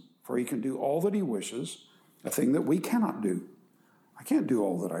beings, for he can do all that he wishes, a thing that we cannot do. I can't do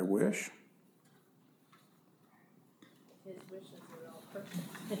all that I wish. His wishes are all perfect.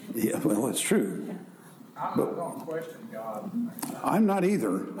 Yeah, well, it's true. I'm not going to question God. I'm not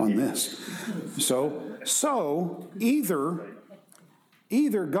either on this. So either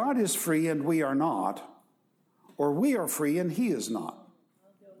God is free and we are not, or we are free and he is not.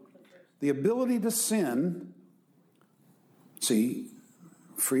 The ability to sin, see,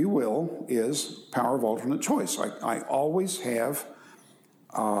 free will is power of alternate choice. I always have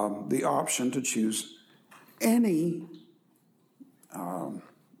the option to choose any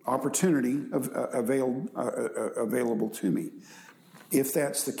opportunity available to me. If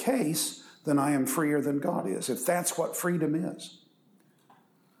that's the case, then I am freer than God is, if that's what freedom is.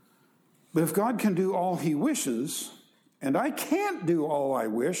 But if God can do all he wishes, and I can't do all I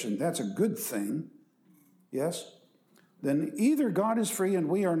wish, and that's a good thing, yes, then either God is free and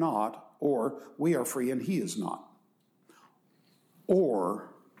we are not, or we are free and he is not.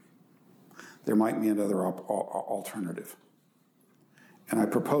 Or there might be another alternative. And I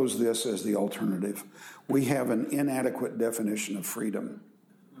propose this as the alternative. We have an inadequate definition of freedom.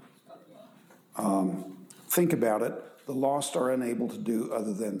 Think about it. The lost are unable to do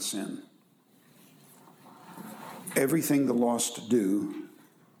other than sin. Everything the lost do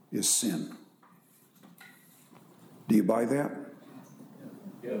is sin. Do you buy that?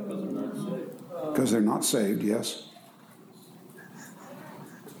 Yeah, because they're not saved. Because they're not saved, yes.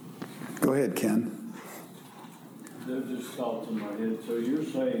 Go ahead, Ken. There's just thoughts in my head. So you're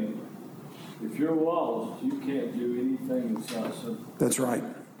saying if you're lost, you can't do anything that's not sinful. That's right.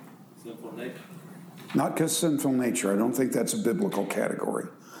 Sinful nature. Not because sinful nature. I don't think that's a biblical category.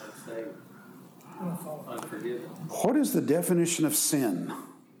 Unsaved. Unforgiven. What is the definition of sin?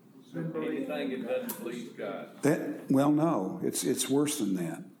 Anything that doesn't please God. Well, no. It's worse than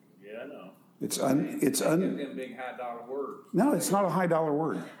that. Yeah, I know. It's Them big high dollar words. No, it's not a high dollar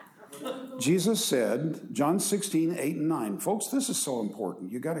word. Jesus said, John 16, 8 and 9. Folks, this is so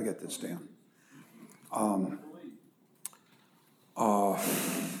important. You got to get this down.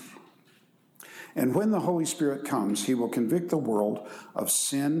 And when the Holy Spirit comes, he will convict the world of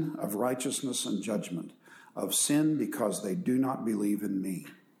sin, of righteousness, and judgment. Of sin because they do not believe in me.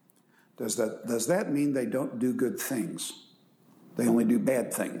 Does that mean they don't do good things? They only do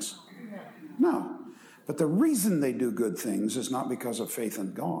bad things? No. But the reason they do good things is not because of faith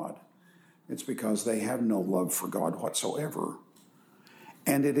in God. It's because they have no love for God whatsoever.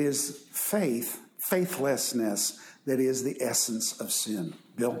 And it is faithlessness, that is the essence of sin.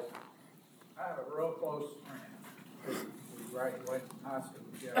 Bill? I have a real close friend. We graduated from high school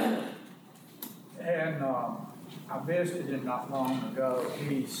together. And I visited him not long ago.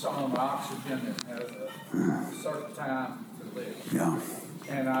 He's on oxygen and has a certain time to live. Yeah.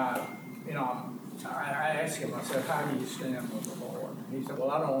 And I asked him, I said, how do you stand with the Lord? And he said,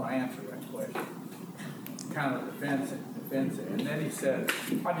 well, I don't want to answer that question. Kind of defensive. And then he said,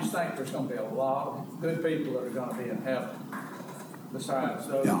 I just think there's going to be a lot of good people that are going to be in heaven besides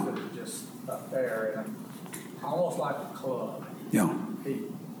those that are just up there and almost like a club. Yeah. He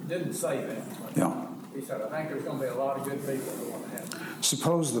didn't say that. Yeah. He said, I think there's going to be a lot of good people that want to heaven.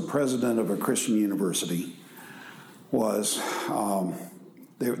 Suppose the president of a Christian university was,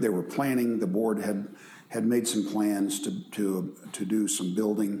 they were planning, the board had made some plans to do some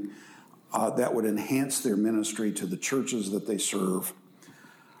building that would enhance their ministry to the churches that they serve.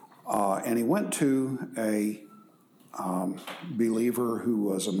 And he went to a believer who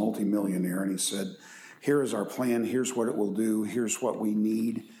was a multimillionaire, and he said, here is our plan, here's what it will do, here's what we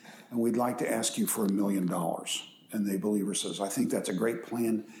need, and we'd like to ask you for $1 million. And the believer says, I think that's a great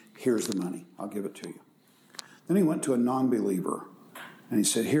plan, here's the money, I'll give it to you. Then he went to a non-believer, and he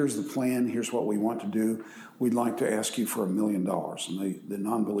said, here's the plan, here's what we want to do, we'd like to ask you for $1 million. And the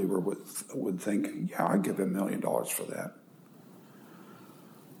non-believer would think, yeah, I'd give $1 million for that.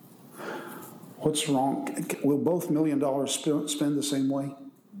 What's wrong? Will both $1 million spend the same way?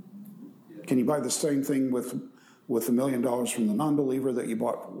 Can you buy the same thing with $1 million from the non-believer that you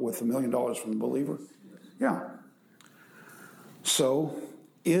bought with $1 million from the believer? Yeah. So,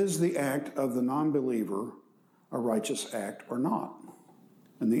 is the act of the non-believer a righteous act or not?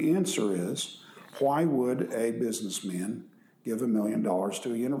 And the answer is, why would a businessman give $1 million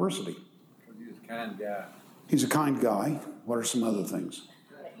to a university? He's a kind guy. He's a kind guy. What are some other things?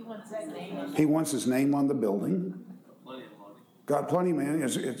 He wants his name on He wants his name on the building. Plenty of money. Got plenty, man.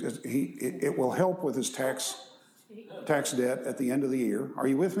 It will help with his tax debt at the end of the year. Are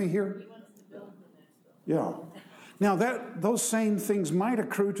you with me here? He wants to build the next building. Yeah. Now, those same things might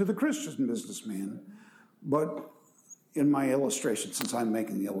accrue to the Christian businessman, but in my illustration, since I'm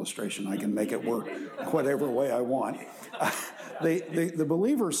making the illustration, I can make it work whatever way I want. The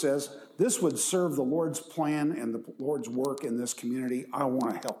believer says, this would serve the Lord's plan and the Lord's work in this community. I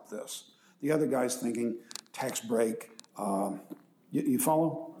want to help this. The other guy's thinking, tax break. You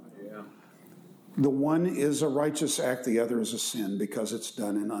follow? Yeah. The one is a righteous act, the other is a sin because it's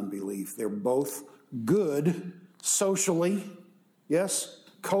done in unbelief. They're both good socially, yes,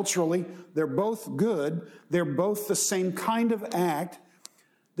 culturally. They're both good. They're both the same kind of act.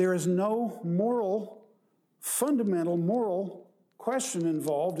 There is no fundamental moral question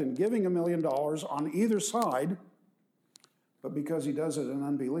involved in giving $1 million on either side, but because he does it in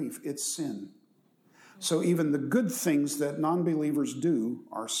unbelief, it's sin. So even the good things that non-believers do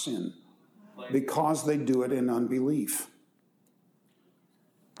are sin because they do it in unbelief.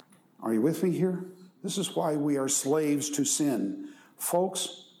 Are you with me here? This is why we are slaves to sin.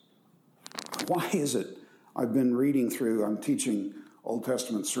 Folks, why is it? I've been reading through, I'm teaching Old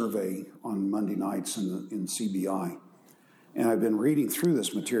Testament survey on Monday nights in CBI. And I've been reading through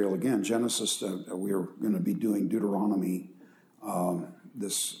this material again. Genesis, we're going to be doing Deuteronomy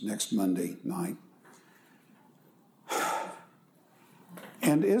this next Monday night.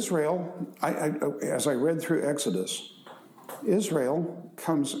 And Israel, as I read through Exodus, Israel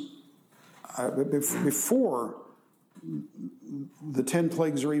comes before the 10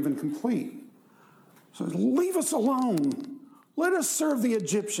 plagues are even complete. So leave us alone. Let us serve the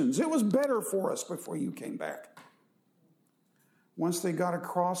Egyptians. It was better for us before you came back. Once they got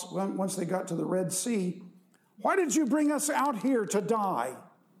to the Red Sea, why did you bring us out here to die?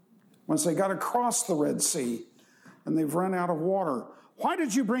 Once they got across the Red Sea and they've run out of water, why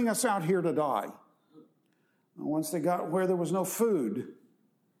did you bring us out here to die? And once they got where there was no food,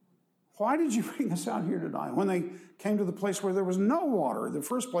 why did you bring us out here to die? When they came to the place where there was no water, the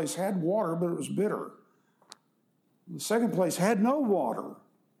first place had water, but it was bitter. The second place had no water.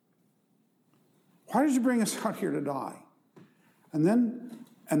 Why did you bring us out here to die? And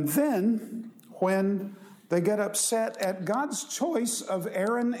then when they get upset at God's choice of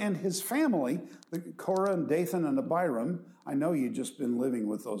Aaron and his family, Korah and Dathan and Abiram. I know you've just been living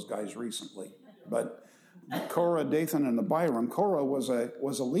with those guys recently, but Korah, Dathan, and Abiram. Korah was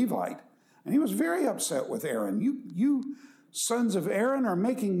a Levite, and he was very upset with Aaron. You sons of Aaron are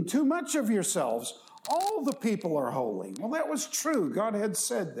making too much of yourselves. All the people are holy. Well, that was true. God had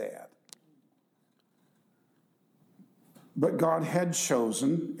said that. But God had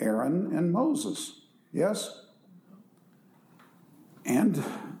chosen Aaron and Moses. Yes? And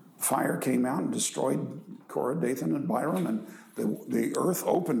fire came out and destroyed Korah, Dathan, and Abiram, and the earth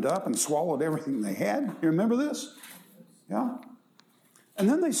opened up and swallowed everything they had. You remember this? Yeah? And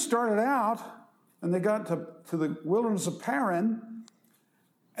then they started out, and they got to the wilderness of Paran,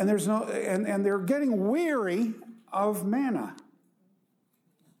 and they're getting weary of manna.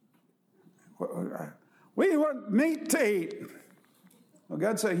 We want meat to eat. Well,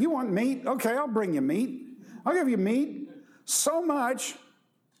 God said, you want meat? Okay, I'll bring you meat. I'll give you meat so much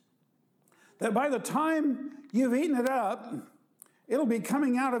that by the time you've eaten it up, it'll be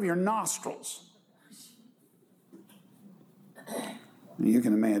coming out of your nostrils. You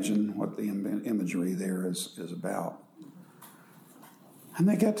can imagine what the imagery there is about. And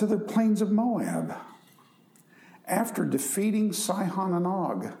they get to the plains of Moab. After defeating Sihon and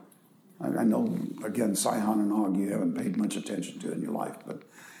Og, I know, again, Sihon and Og you haven't paid much attention to in your life, but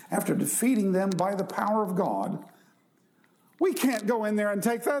after defeating them by the power of God, we can't go in there and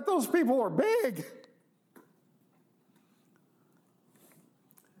take that. Those people are big.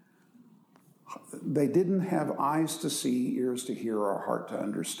 They didn't have eyes to see, ears to hear, or a heart to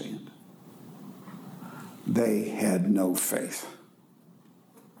understand. They had no faith.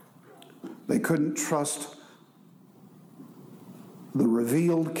 They couldn't trust the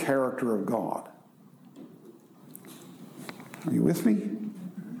revealed character of God. Are you with me?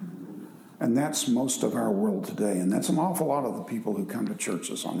 And that's most of our world today. And that's an awful lot of the people who come to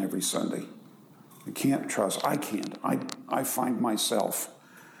churches on every Sunday. You can't trust. I can't. I find myself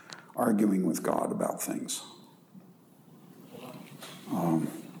arguing with God about things.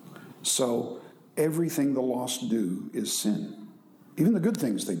 So everything the lost do is sin. Even the good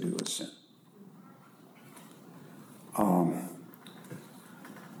things they do is sin.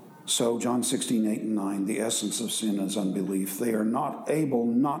 So John 16, 8 and 9, the essence of sin is unbelief. They are not able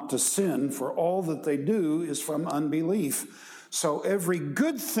not to sin, for all that they do is from unbelief. So every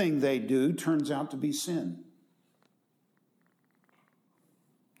good thing they do turns out to be sin.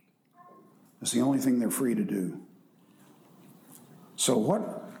 It's the only thing they're free to do. So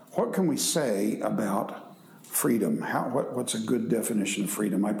what can we say about freedom? What's a good definition of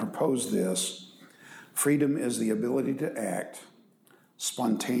freedom? I propose this. Freedom is the ability to act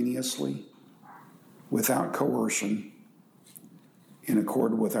spontaneously, without coercion, in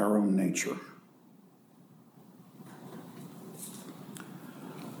accord with our own nature.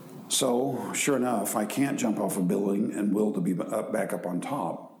 So, sure enough, I can't jump off a building and will to be back up on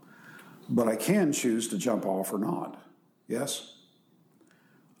top, but I can choose to jump off or not. Yes?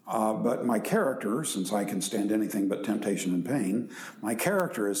 But my character, since I can stand anything but temptation and pain, my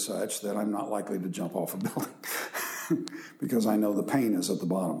character is such that I'm not likely to jump off a building because I know the pain is at the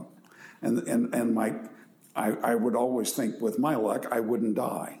bottom. And I would always think, with my luck, I wouldn't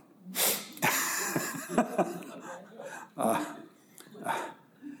die.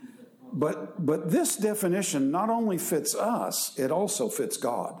 But this definition not only fits us, it also fits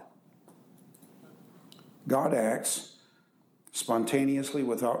God. God acts spontaneously,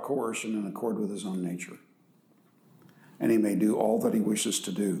 without coercion, in accord with his own nature. And he may do all that he wishes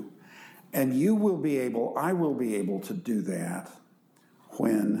to do. And I will be able to do that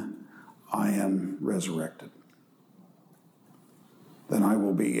when I am resurrected. Then I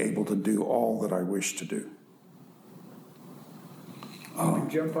will be able to do all that I wish to do. You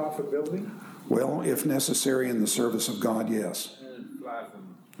jump off a building? Well, if necessary in the service of God, yes. And fly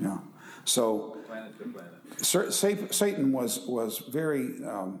from Yeah. So planet to planet. Satan was very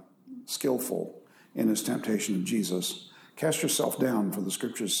skillful in his temptation of Jesus. Cast yourself down, for the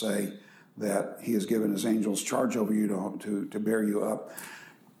scriptures say that he has given his angels charge over you to bear you up.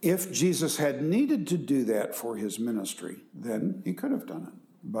 If Jesus had needed to do that for his ministry, then he could have done it,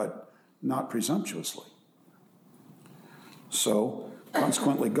 but not presumptuously. So,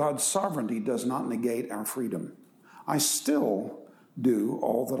 consequently, God's sovereignty does not negate our freedom. I still do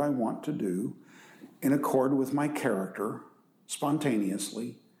all that I want to do in accord with my character,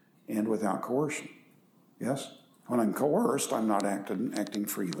 spontaneously, and without coercion. Yes? When I'm coerced, I'm not acting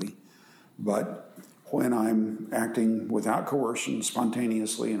freely. But when I'm acting without coercion,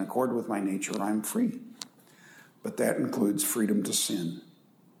 spontaneously, in accord with my nature, I'm free. But that includes freedom to sin,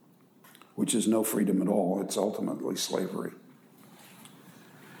 which is no freedom at all. It's ultimately slavery.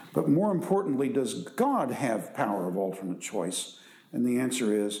 But more importantly, does God have power of alternate choice? And the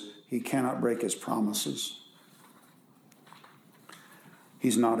answer is, he cannot break his promises.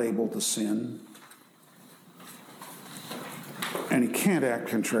 He's not able to sin. And he can't act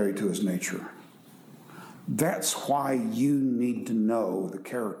contrary to his nature. That's why you need to know the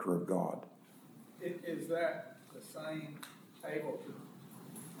character of God. Is that the same able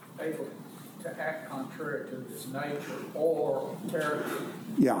to act contrary to his nature or character?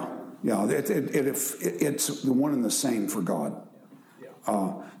 Yeah. It's the one and the same for God.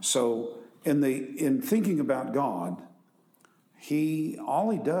 So in thinking about God, all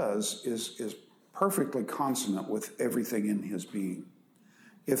he does is perfectly consonant with everything in his being.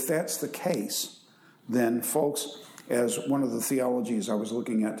 If that's the case, then, folks, as one of the theologies I was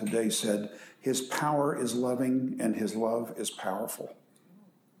looking at today said, his power is loving and his love is powerful.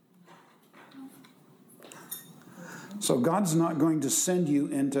 So God's not going to send you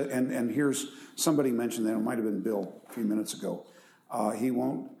into, and here's, somebody mentioned that, it might have been Bill a few minutes ago, he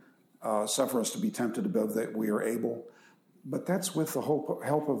won't suffer us to be tempted above that we are able, but that's with the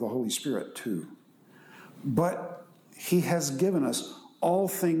help of the Holy Spirit too. But he has given us all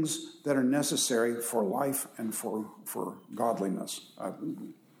things that are necessary for life and for godliness. I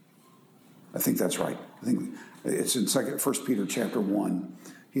think that's right. I think it's in 1 Peter chapter 1.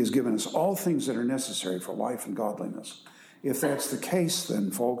 He has given us all things that are necessary for life and godliness. If that's the case, then,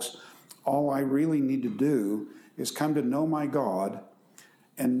 folks, all I really need to do is come to know my God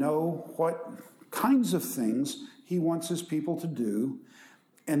and know what kinds of things he wants his people to do,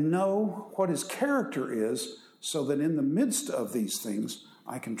 and know what his character is, so that in the midst of these things,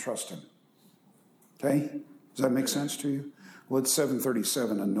 I can trust him. Okay? Does that make sense to you? Well, it's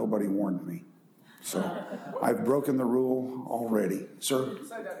 7:37 and nobody warned me. So I've broken the rule already. Sir?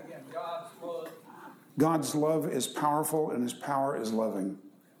 Say that again. God's love. God's love is powerful and his power is loving.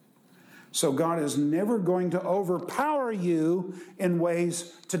 So God is never going to overpower you in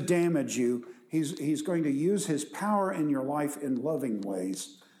ways to damage you. He's going to use his power in your life in loving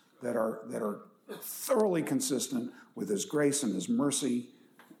ways that are thoroughly consistent with his grace and his mercy.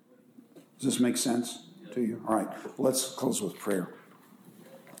 Does this make sense to you? All right, let's close with prayer.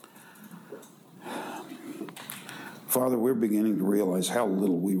 Father, we're beginning to realize how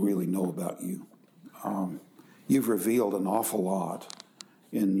little we really know about you. You've revealed an awful lot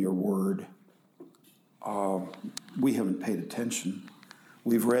in your word. We haven't paid attention.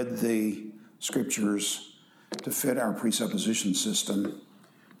 We've read the scriptures to fit our presupposition system,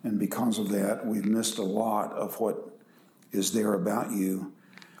 and because of that, we've missed a lot of what is there about you.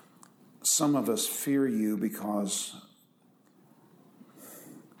 Some of us fear you because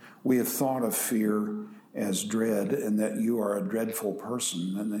we have thought of fear as dread, and that you are a dreadful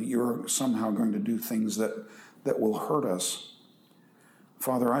person, and that you're somehow going to do things that will hurt us.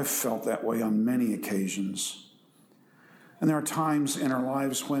 Father, I've felt that way on many occasions. And there are times in our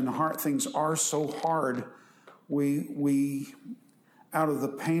lives when things are so hard, we out of the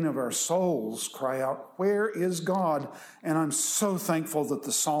pain of our souls cry out, "Where is God?" And I'm so thankful that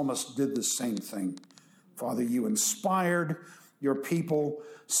the psalmist did the same thing. Father, you inspired your people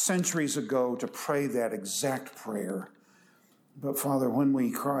centuries ago to pray that exact prayer. But Father, when we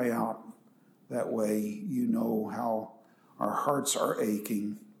cry out that way, you know how our hearts are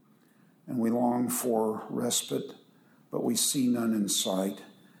aching and we long for respite, but we see none in sight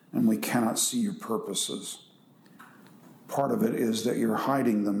and we cannot see your purposes. part of it is that you're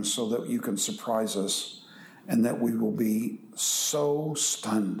hiding them so that you can surprise us, and that we will be so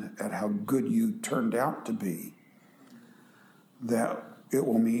stunned at how good you turned out to be that it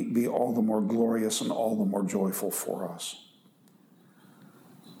will be all the more glorious and all the more joyful for us.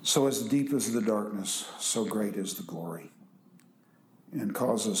 So as deep as the darkness, so great is the glory. And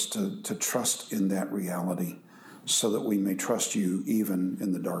cause us to trust in that reality so that we may trust you even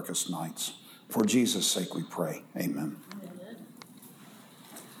in the darkest nights. For Jesus' sake we pray. Amen.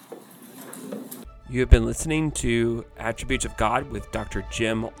 You have been listening to Attributes of God with Dr.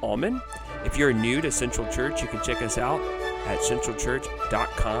 Jim Allman. If you're new to Central Church, you can check us out at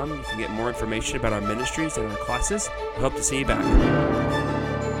centralchurch.com. You can get more information about our ministries and our classes. We hope to see you back.